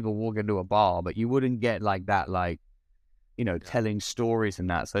 two people walk into a bar, but you wouldn't get like that, like, you know, telling stories and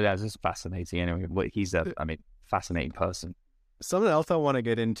that. So that's just fascinating. Anyway, he's fascinating person. Something else I want to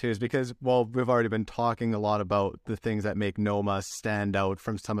get into is because, well, we've already been talking a lot about the things that make Noma stand out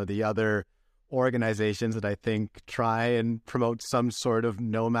from some of the other organizations that I think try and promote some sort of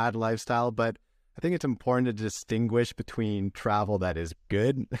nomad lifestyle. But I think it's important to distinguish between travel that is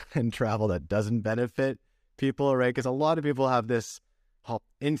good and travel that doesn't benefit people, right? Because a lot of people have this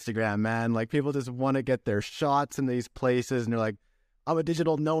Instagram, man. Like, people just want to get their shots in these places and they're like, I'm a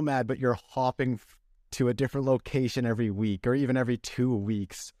digital nomad, but you're hopping to a different location every week or even every 2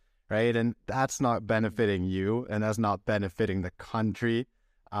 weeks, right? And that's not benefiting you, and that's not benefiting the country.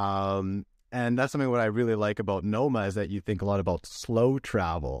 And that's something what I really like about Noma is that you think a lot about slow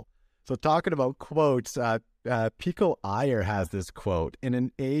travel. So talking about quotes, Pico Iyer has this quote: "In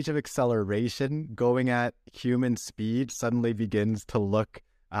an age of acceleration, going at human speed suddenly begins to look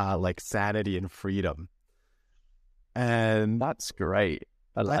like sanity and freedom." And that's great.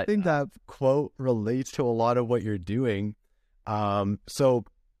 I think that quote relates to a lot of what you're doing. So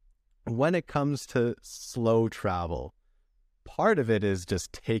when it comes to slow travel, part of it is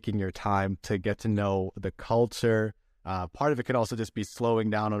just taking your time to get to know the culture. Part of it could also just be slowing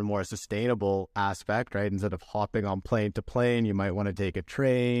down on a more sustainable aspect, right? Instead of hopping on plane to plane, you might want to take a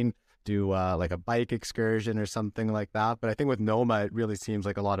train, do like a bike excursion or something like that. But I think with Noma, it really seems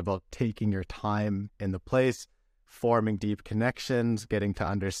like a lot about taking your time in the place, forming deep connections, getting to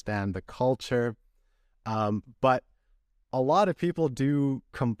understand the culture. But a lot of people do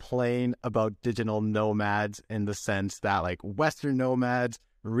complain about digital nomads in the sense that, like, Western nomads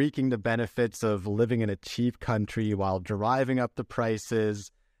reaping the benefits of living in a cheap country while driving up the prices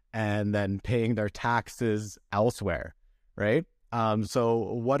and then paying their taxes elsewhere, right? So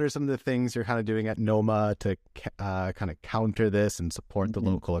what are some of the things you're kind of doing at Noma to kind of counter this and support the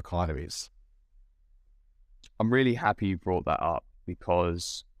local economies? I'm really happy you brought that up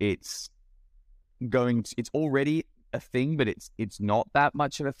because it's already a thing, but it's not that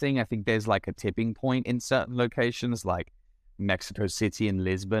much of a thing. I think there's like a tipping point in certain locations, like Mexico City and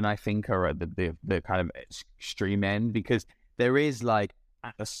Lisbon, I think, are at the kind of extreme end, because there is, like,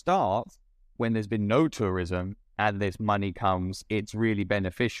 at the start, when there's been no tourism and this money comes, it's really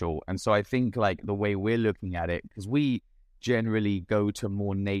beneficial. And so I think, like, the way we're looking at it, because we generally go to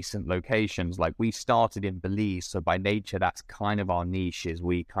more nascent locations, like we started in Belize, so by nature that's kind of our niche, is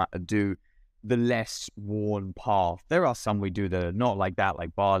we kind of do the less worn path. There are some we do that are not like that,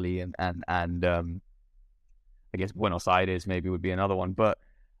 like Bali and I guess Buenos Aires maybe would be another one. But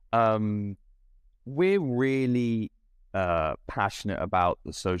we're really passionate about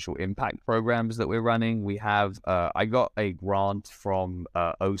the social impact programs that we're running. We have, I got a grant from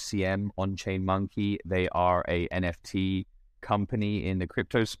OCM, On-Chain Monkey. They are a NFT company in the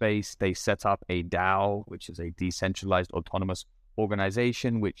crypto space. They set up a DAO, which is a decentralized autonomous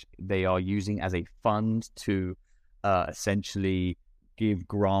organization, which they are using as a fund to essentially give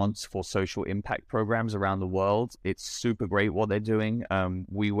grants for social impact programs around the world. It's super great what they're doing.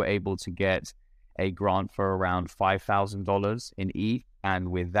 We were able to get a grant for around $5,000 in ETH, and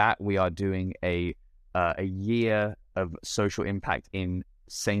with that, we are doing a year of social impact in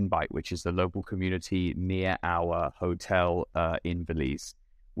Sanebite, which is the local community near our hotel in Belize.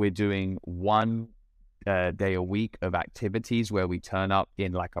 We're doing one day a week of activities where we turn up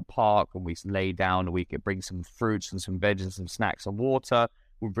in like a park and we lay down and we can bring some fruits and some veggies and some snacks and water.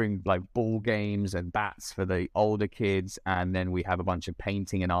 We bring like ball games and bats for the older kids, and then we have a bunch of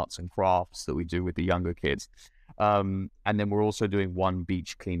painting and arts and crafts that we do with the younger kids. And then we're also doing one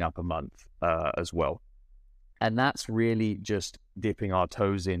beach cleanup a month as well. And that's really just dipping our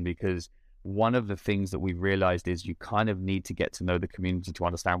toes in, because one of the things that we've realized is you kind of need to get to know the community to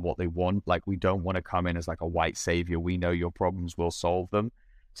understand what they want. Like, we don't want to come in as like a white savior. We know your problems, we'll solve them.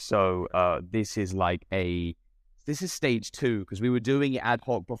 So this is stage 2, because we were doing it ad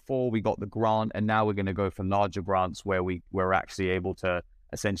hoc before we got the grant, and now we're going to go for larger grants where we're actually able to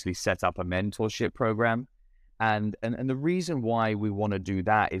essentially set up a mentorship program. And the reason why we want to do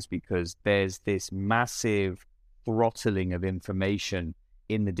that is because there's this massive throttling of information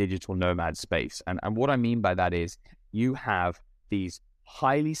in the digital nomad space. And what I mean by that is you have these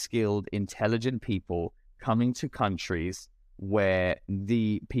highly skilled, intelligent people coming to countries where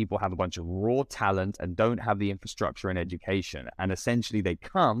the people have a bunch of raw talent and don't have the infrastructure and education. And essentially they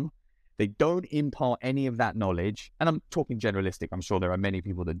come, they don't impart any of that knowledge. And I'm talking generalistic. I'm sure there are many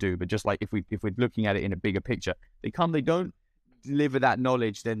people that do, but just like if we're looking at it in a bigger picture, they come, they don't deliver that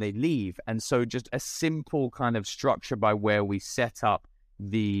knowledge, then they leave. And so just a simple kind of structure by where we set up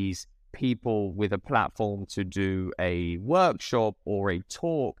these people with a platform to do a workshop or a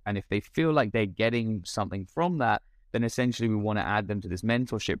talk. And if they feel like they're getting something from that, then essentially we want to add them to this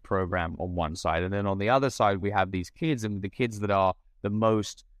mentorship program on one side. And then on the other side, we have these kids, and the kids that are the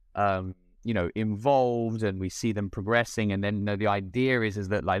most, involved, and we see them progressing. And then the idea is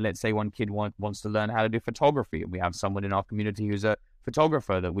that, like, let's say one kid wants to learn how to do photography, and we have someone in our community who's a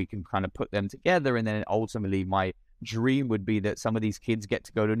photographer that we can kind of put them together. And then ultimately my dream would be that some of these kids get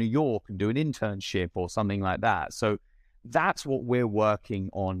to go to New York and do an internship or something like that. So that's what we're working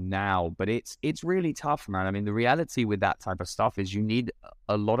on now. But it's really tough, man. I mean, the reality with that type of stuff is you need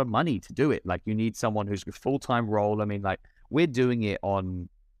a lot of money to do it. Like, you need someone who's a full-time role. I mean, like, we're doing it on,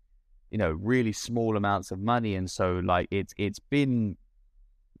 really small amounts of money. And so like it's been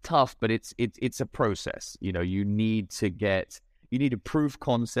tough, but it's a process. You need a proof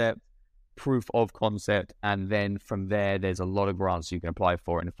of concept, and then from there there's a lot of grants you can apply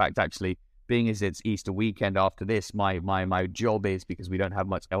for. And in fact, actually, being as it's Easter weekend after this, my job is, because I don't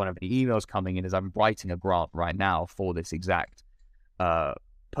have any emails coming in, is I'm writing a grant right now for this exact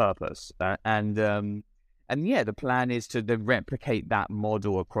purpose. And yeah, the plan is to then replicate that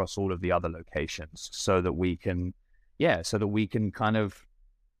model across all of the other locations, so that we can kind of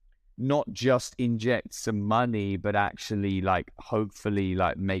not just inject some money, but actually like hopefully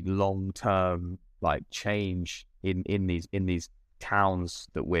like make long-term like change in these towns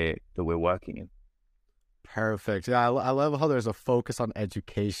that we're working in. Perfect. Yeah, I love how there's a focus on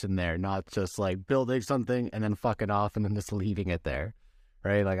education there, not just like building something and then fucking off and then just leaving it there,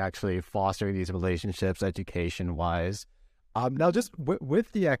 right? Like actually fostering these relationships education-wise. Now, just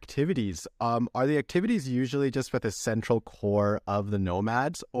with the activities, are the activities usually just with a central core of the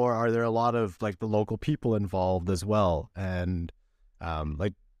nomads, or are there a lot of like the local people involved as well? And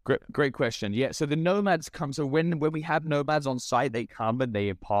Great question. Yeah, so the nomads come. So when we have nomads on site, they come and they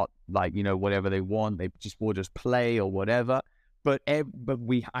impart like whatever they want. Will just play or whatever. But I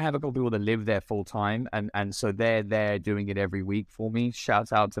have a couple of people that live there full time, and so they're there doing it every week for me.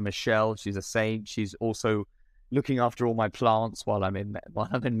 Shout out to Michelle. She's a saint. She's also looking after all my plants while I'm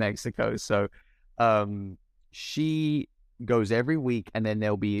in Mexico. So she goes every week, and then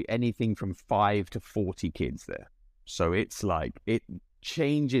there'll be anything from 5 to 40 kids there. So it's like it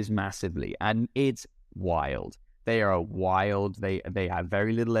changes massively, and it's wild. They are wild. They have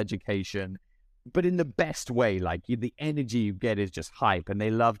very little education, but in the best way. Like the energy you get is just hype, and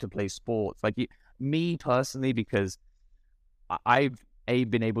they love to play sports. Like me personally, because I've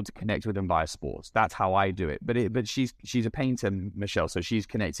been able to connect with them via sports. That's how I do it. But she's a painter, Michelle, so she's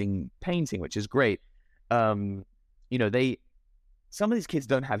connecting painting, which is great. Some of these kids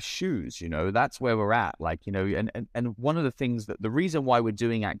don't have shoes, that's where we're at. Like, and one of the things that the reason why we're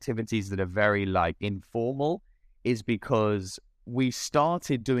doing activities that are very like informal is because we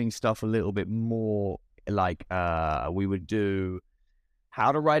started doing stuff a little bit more like we would do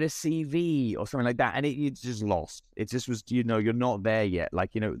how to write a CV or something like that. And it's just lost. It just was, you're not there yet.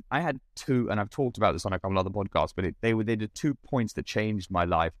 Like, I had two, and I've talked about this on a couple other podcasts, but they were 2 points that changed my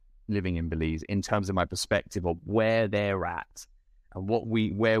life living in Belize in terms of my perspective of where they're at and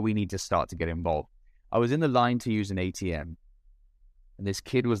where we need to start to get involved. I was in the line to use an ATM, and this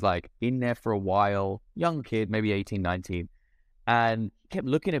kid was like in there for a while, young kid, maybe 18, 19, and he kept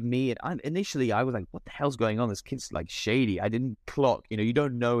looking at me. And initially I was like, what the hell's going on? This kid's like shady. I didn't clock, you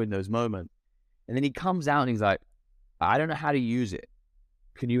don't know in those moments. And then he comes out and he's like, I don't know how to use it.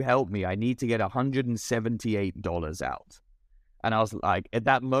 Can you help me? I need to get $178 out. And I was like, at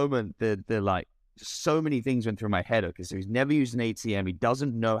that moment, the like, so many things went through my head. Okay, so he's never used an ATM. He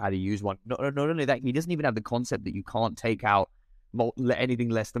doesn't know how to use one. Not only that, he doesn't even have the concept that you can't take out anything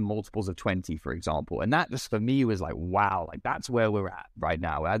less than multiples of 20, for example. And that just for me was like, wow, like that's where we're at right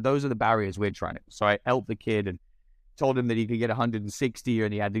now. Those are the barriers we're trying to. So I helped the kid and told him that he could get 160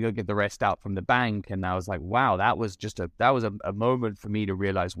 and he had to go get the rest out from the bank. And I was like, wow, that was a moment for me to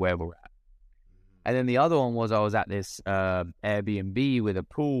realize where we're at. And then the other one was I was at this Airbnb with a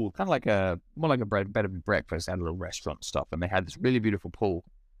pool, kind of like more like a bed and breakfast, had a little restaurant stuff, and they had this really beautiful pool.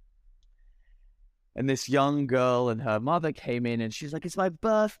 And this young girl and her mother came in, and she's like, "It's my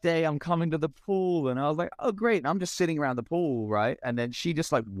birthday. I'm coming to the pool." And I was like, "Oh, great!" And I'm just sitting around the pool, right? And then she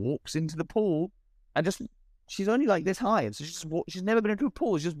just like walks into the pool, and she's only like this high, and so she's never been into a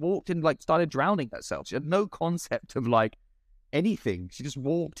pool. She just walked in, like started drowning herself. She had no concept of like anything. She just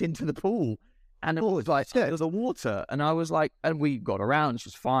walked into the pool. And it was like, it was the water. And I was like, and we got around, she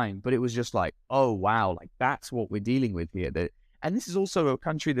was fine. But it was just like, oh, wow, like that's what we're dealing with here. And this is also a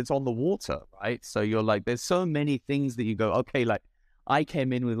country that's on the water, right? So you're like, there's so many things that you go, okay, like I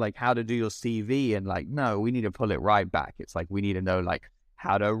came in with like how to do your CV and like, no, we need to pull it right back. It's like, we need to know like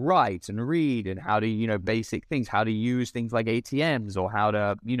how to write and read and how to, basic things, how to use things like ATMs or how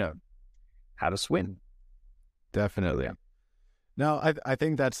to swim. Definitely. Yeah. No, I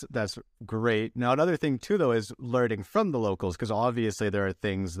think that's great. Now, another thing too, though, is learning from the locals, because obviously there are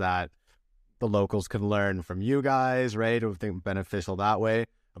things that the locals can learn from you guys, right? I think beneficial that way.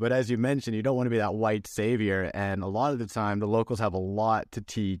 But as you mentioned, you don't want to be that white savior, and a lot of the time, the locals have a lot to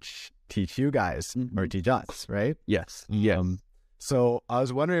teach you guys or teach us, right? Yes. So I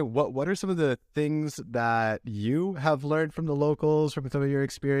was wondering, what are some of the things that you have learned from the locals, from some of your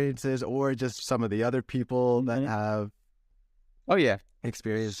experiences, or just some of the other people that have. Oh, yeah.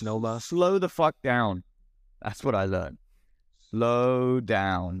 Experience Nomad. Slow the fuck down. That's what I learned. Slow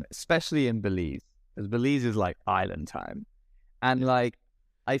down, especially in Belize. Because Belize is like island time. And like,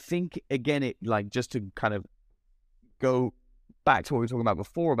 I think, again, it like just to kind of go back to what we were talking about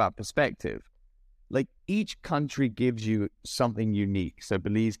before about perspective, like each country gives you something unique. So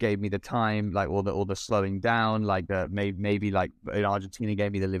Belize gave me the time, like all the slowing down, like maybe like in Argentina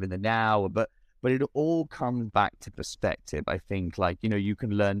gave me the live in the now, but it all comes back to perspective. I think like, you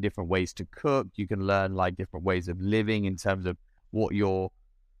can learn different ways to cook. You can learn like different ways of living in terms of what you're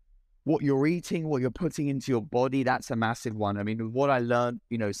eating, what you're putting into your body. That's a massive one. I mean, what I learned,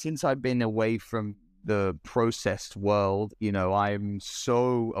 since I've been away from the processed world, I'm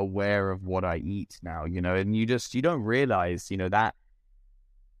so aware of what I eat now, and you don't realize, that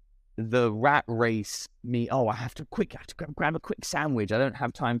the rat race I have to grab a quick sandwich. I don't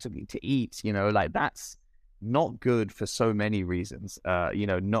have time to eat, like that's not good for so many reasons.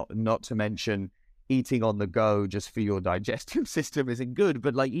 Not to mention eating on the go just for your digestive system isn't good,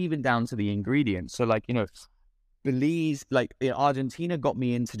 but like even down to the ingredients. So like, Belize, like Argentina got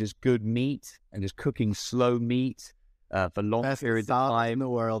me into just good meat and just cooking slow meat for long periods of time. In the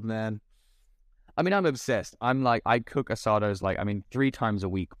world, man. I mean, I'm obsessed. I'm like, I cook asados 3 times a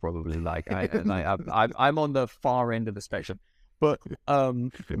week, probably. Like, I'm on the far end of the spectrum. But,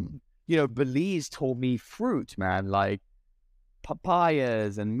 Belize taught me fruit, man, like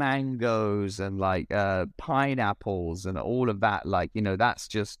papayas and mangoes and like pineapples and all of that. Like, that's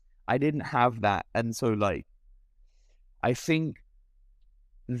just, I didn't have that. And so like, I think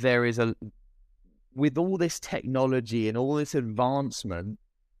there is with all this technology and all this advancement,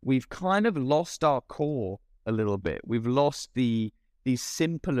 we've kind of lost our core a little bit. We've lost these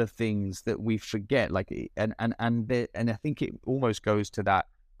simpler things that we forget. Like, and I think it almost goes to that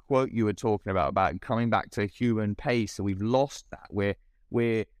quote you were talking about coming back to human pace. So we've lost that.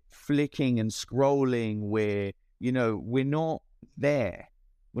 We're flicking and scrolling. We're not there.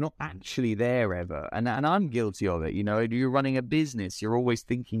 We're not actually there ever. And I'm guilty of it. You're running a business. You're always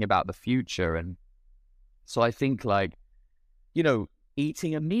thinking about the future. And so I think like,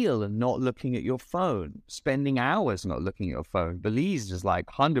 eating a meal and not looking at your phone, spending hours not looking at your phone. Belize is like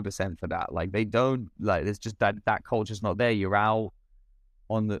 100% for that. Like they don't, like, it's just that culture's not there. You're out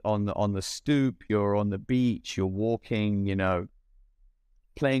on the stoop, you're on the beach, you're walking,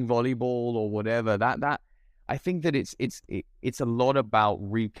 playing volleyball or whatever. That I think that it's a lot about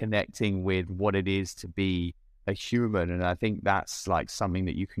reconnecting with what it is to be a human, and I think that's like something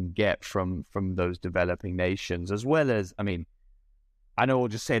that you can get from those developing nations, as well as, I mean, I know I'll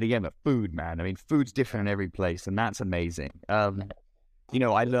just say it again, but food, man. I mean, food's different in every place, and that's amazing. I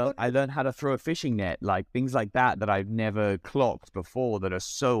learned how to throw a fishing net, like things like that I've never clocked before, that are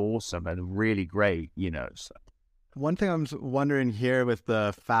so awesome and really great. So. One thing I'm wondering here with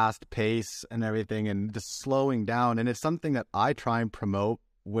the fast pace and everything and just slowing down, and it's something that I try and promote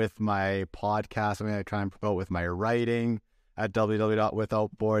with my podcast. I mean, I try and promote with my writing at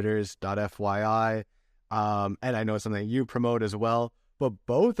www.withoutborders.fyi. And I know it's something you promote as well. But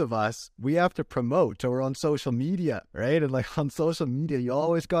both of us, we have to promote. So we're on social media, right? And like on social media, you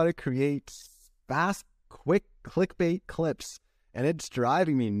always got to create fast, quick clickbait clips. And it's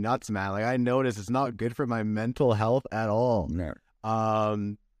driving me nuts, man. Like I notice it's not good for my mental health at all. No.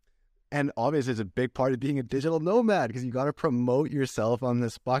 And obviously it's a big part of being a digital nomad because you got to promote yourself on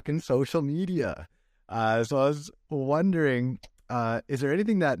this fucking social media. So I was wondering, is there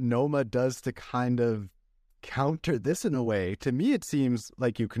anything that Nomad does to kind of counter this in a way? To me, it seems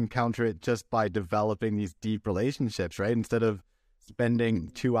like you can counter it just by developing these deep relationships, right? Instead of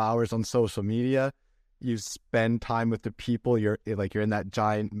spending 2 hours on social media, you spend time with the people. You're in that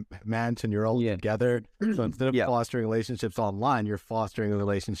giant mansion, you're all together. So instead of fostering relationships online, you're fostering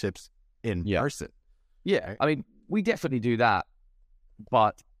relationships in person. Yeah, I mean, we definitely do that,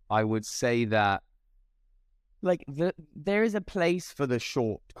 but I would say that like there is a place for the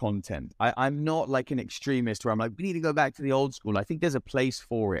short content. I'm not like an extremist where I'm like, we need to go back to the old school. I think there's a place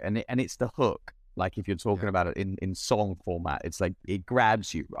for it, and it's the hook. Like if you're talking about it in song format, it's like it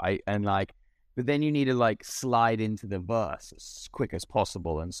grabs you, right? And like, but then you need to like slide into the verse as quick as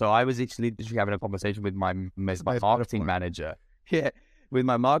possible. And so I was literally having a conversation with my marketing manager. Yeah, with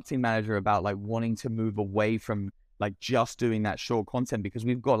my marketing manager about like wanting to move away from like just doing that short content, because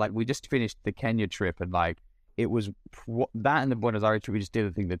we just finished the Kenya trip, and like it was that and the Buenos Aires trip we just did,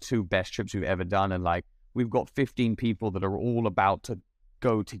 I think the two best trips we've ever done. And like we've got 15 people that are all about to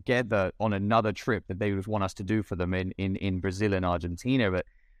go together on another trip that they would want us to do for them in Brazil and Argentina. But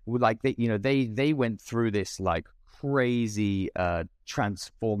like they went through this like crazy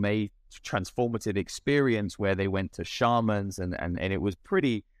transformative experience where they went to shamans and it was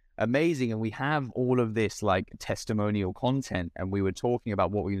pretty amazing. And we have all of this like testimonial content, and we were talking about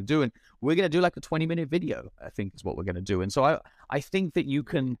what we're going to do, and we're going to do like a 20-minute video, I think is what we're going to do. And so I think that you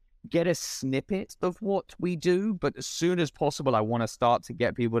can get a snippet of what we do, but as soon as possible I want to start to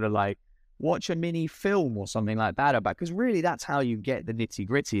get people to like watch a mini film or something like that about, because really that's how you get the nitty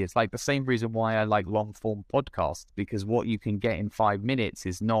gritty. It's like the same reason why I like long form podcasts, because what you can get in 5 minutes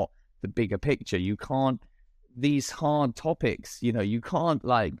is not the bigger picture. You can't, these hard topics, you can't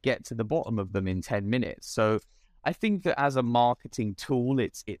like get to the bottom of them in 10 minutes. So I think that as a marketing tool,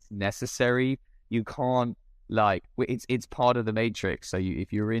 it's necessary. You can't like, it's part of the matrix. So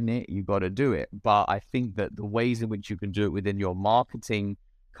if you're in it, you got to do it. But I think that the ways in which you can do it within your marketing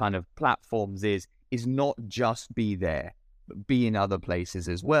kind of platforms is not just be there, but be in other places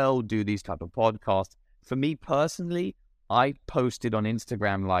as well, do these type of podcasts. For me personally, I posted on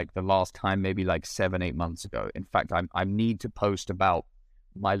Instagram like the last time, maybe like 7-8 months ago. In fact, I need to post about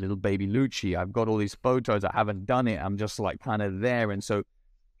my little baby Lucci. I've got all these photos. I haven't done it. I'm just like kind of there. And so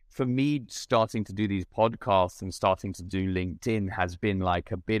for me, starting to do these podcasts and starting to do LinkedIn has been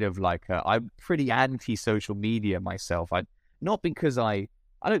like a bit of like I'm pretty anti-social media myself. Not because I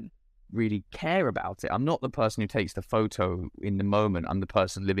don't really care about it. I'm not the person who takes the photo in the moment. I'm the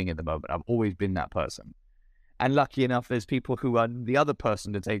person living in the moment. I've always been that person. And lucky enough, there's people who are the other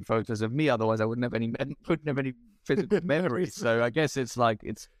person to take photos of me. Otherwise, I wouldn't have any physical memories. So I guess it's a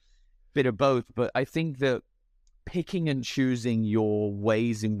bit of both. But I think that picking and choosing your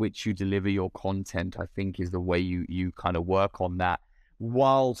ways in which you deliver your content, I think, is the way you kind of work on that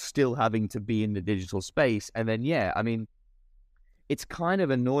while still having to be in the digital space. And then, I mean, it's kind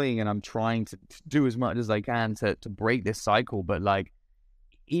of annoying, and I'm trying to do as much as I can to break this cycle. But like,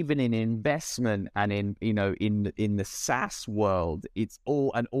 even in investment and in the SaaS world, it's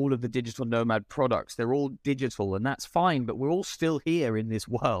all of the digital nomad products, they're all digital, and that's fine. But we're all still here in this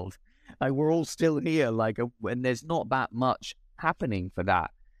world. Like we're all still here, and there's not that much happening for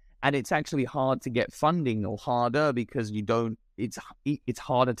that. And it's actually hard to get funding, or harder because it's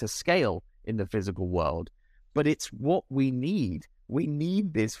harder to scale in the physical world. But it's what we need. We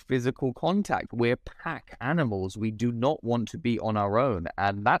need this physical contact. We're pack animals. We do not want to be on our own.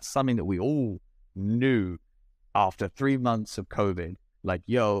 And that's something that we all knew after 3 months of COVID. Like,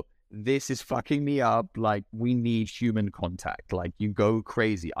 yo, this is fucking me up. Like, we need human contact. Like, you go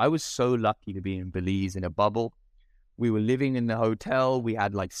crazy. I was so lucky to be in Belize in a bubble. We were living in the hotel. We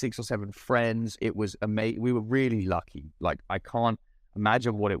had like 6 or 7 friends. It was amazing. We were really lucky. Like, I can't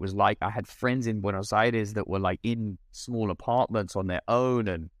imagine what it was like. I had friends in Buenos Aires that were like in small apartments on their own.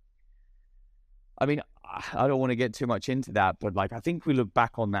 And I mean, I don't want to get too much into that, but like, I think we look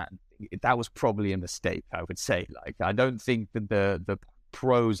back on that. That was probably a mistake, I would say. Like, I don't think that the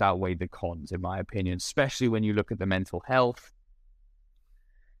pros outweigh the cons, in my opinion, especially when you look at the mental health.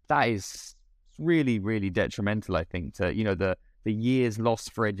 That is really, really detrimental, I think, to, you know, the years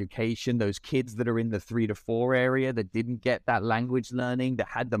lost for education, those kids that are in the 3 to 4 area that didn't get that language learning, that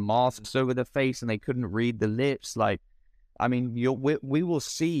had the masks over the face and they couldn't read the lips. Like, I mean, we will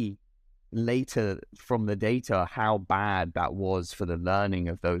see later from the data how bad that was for the learning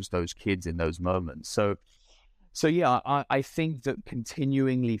of those kids in those moments. So yeah, I think that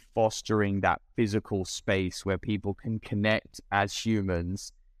continually fostering that physical space where people can connect as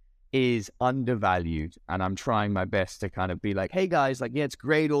humans is undervalued. And I'm trying my best to kind of be like, hey guys, like, yeah, it's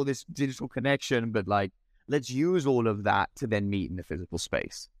great, all this digital connection, but like, let's use all of that to then meet in the physical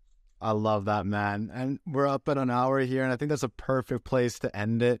space. I love that, man. And we're up at an hour here, and I think that's a perfect place to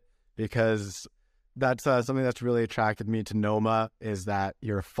end it, because that's something that's really attracted me to Noma, is that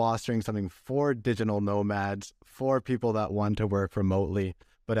you're fostering something for digital nomads, for people that want to work remotely,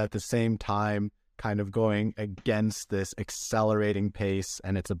 but at the same time, kind of going against this accelerating pace.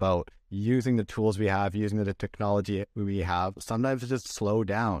 And it's about using the tools we have, using the technology we have, sometimes to just slow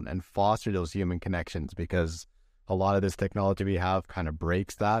down and foster those human connections, because a lot of this technology we have kind of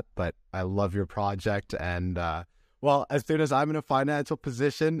breaks that. But I love your project, and well, as soon as I'm in a financial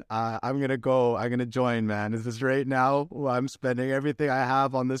position, I'm going to join, man. Is this right now? I'm spending everything I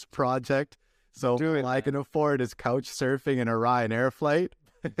have on this project. So all I can afford is couch surfing and a Ryanair flight.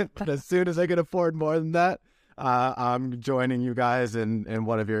 But as soon as I can afford more than that, I'm joining you guys in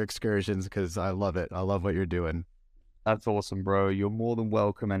one of your excursions, because I love it. I love what you're doing. That's awesome, bro. You're more than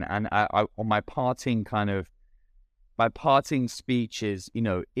welcome. And I on my parting speech is, you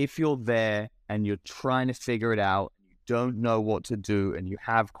know, if you're there and you're trying to figure it out, you don't know what to do, and you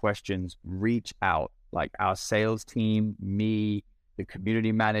have questions, reach out. Like, our sales team, me, the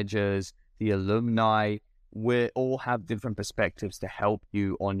community managers, the alumni, we all have different perspectives to help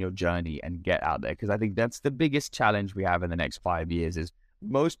you on your journey and get out there. Because I think that's the biggest challenge we have in the next 5 years is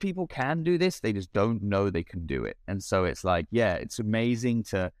most people can do this. They just don't know they can do it. And so it's like, yeah, it's amazing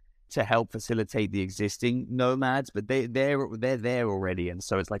to help facilitate the existing nomads, but they're there already. And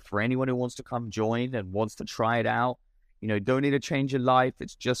so it's like, for anyone who wants to come join and wants to try it out, you know, don't need to change your life.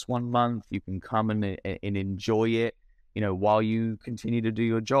 It's just 1 month. You can come and enjoy it, you know, while you continue to do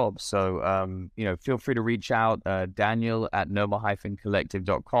your job. So, you know, feel free to reach out, Daniel at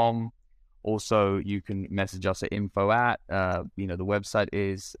noma-collective.com. Also, you can message us at info at, you know, the website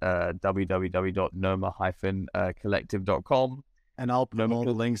is www.noma-collective.com. And I'll put all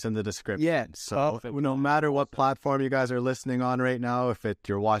the links in the description. Yeah. So no matter what platform you guys are listening on right now, if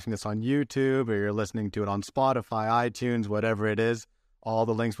you're watching this on YouTube or you're listening to it on Spotify, iTunes, whatever it is, all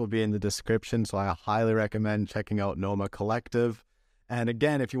the links will be in the description. So I highly recommend checking out Noma Collective. And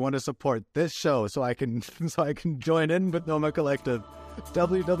again, if you want to support this show so I can join in with Noma Collective,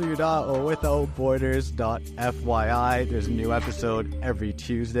 www.withoutborders.fyi. There's a new episode every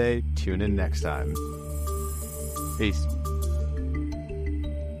Tuesday. Tune in next time. Peace.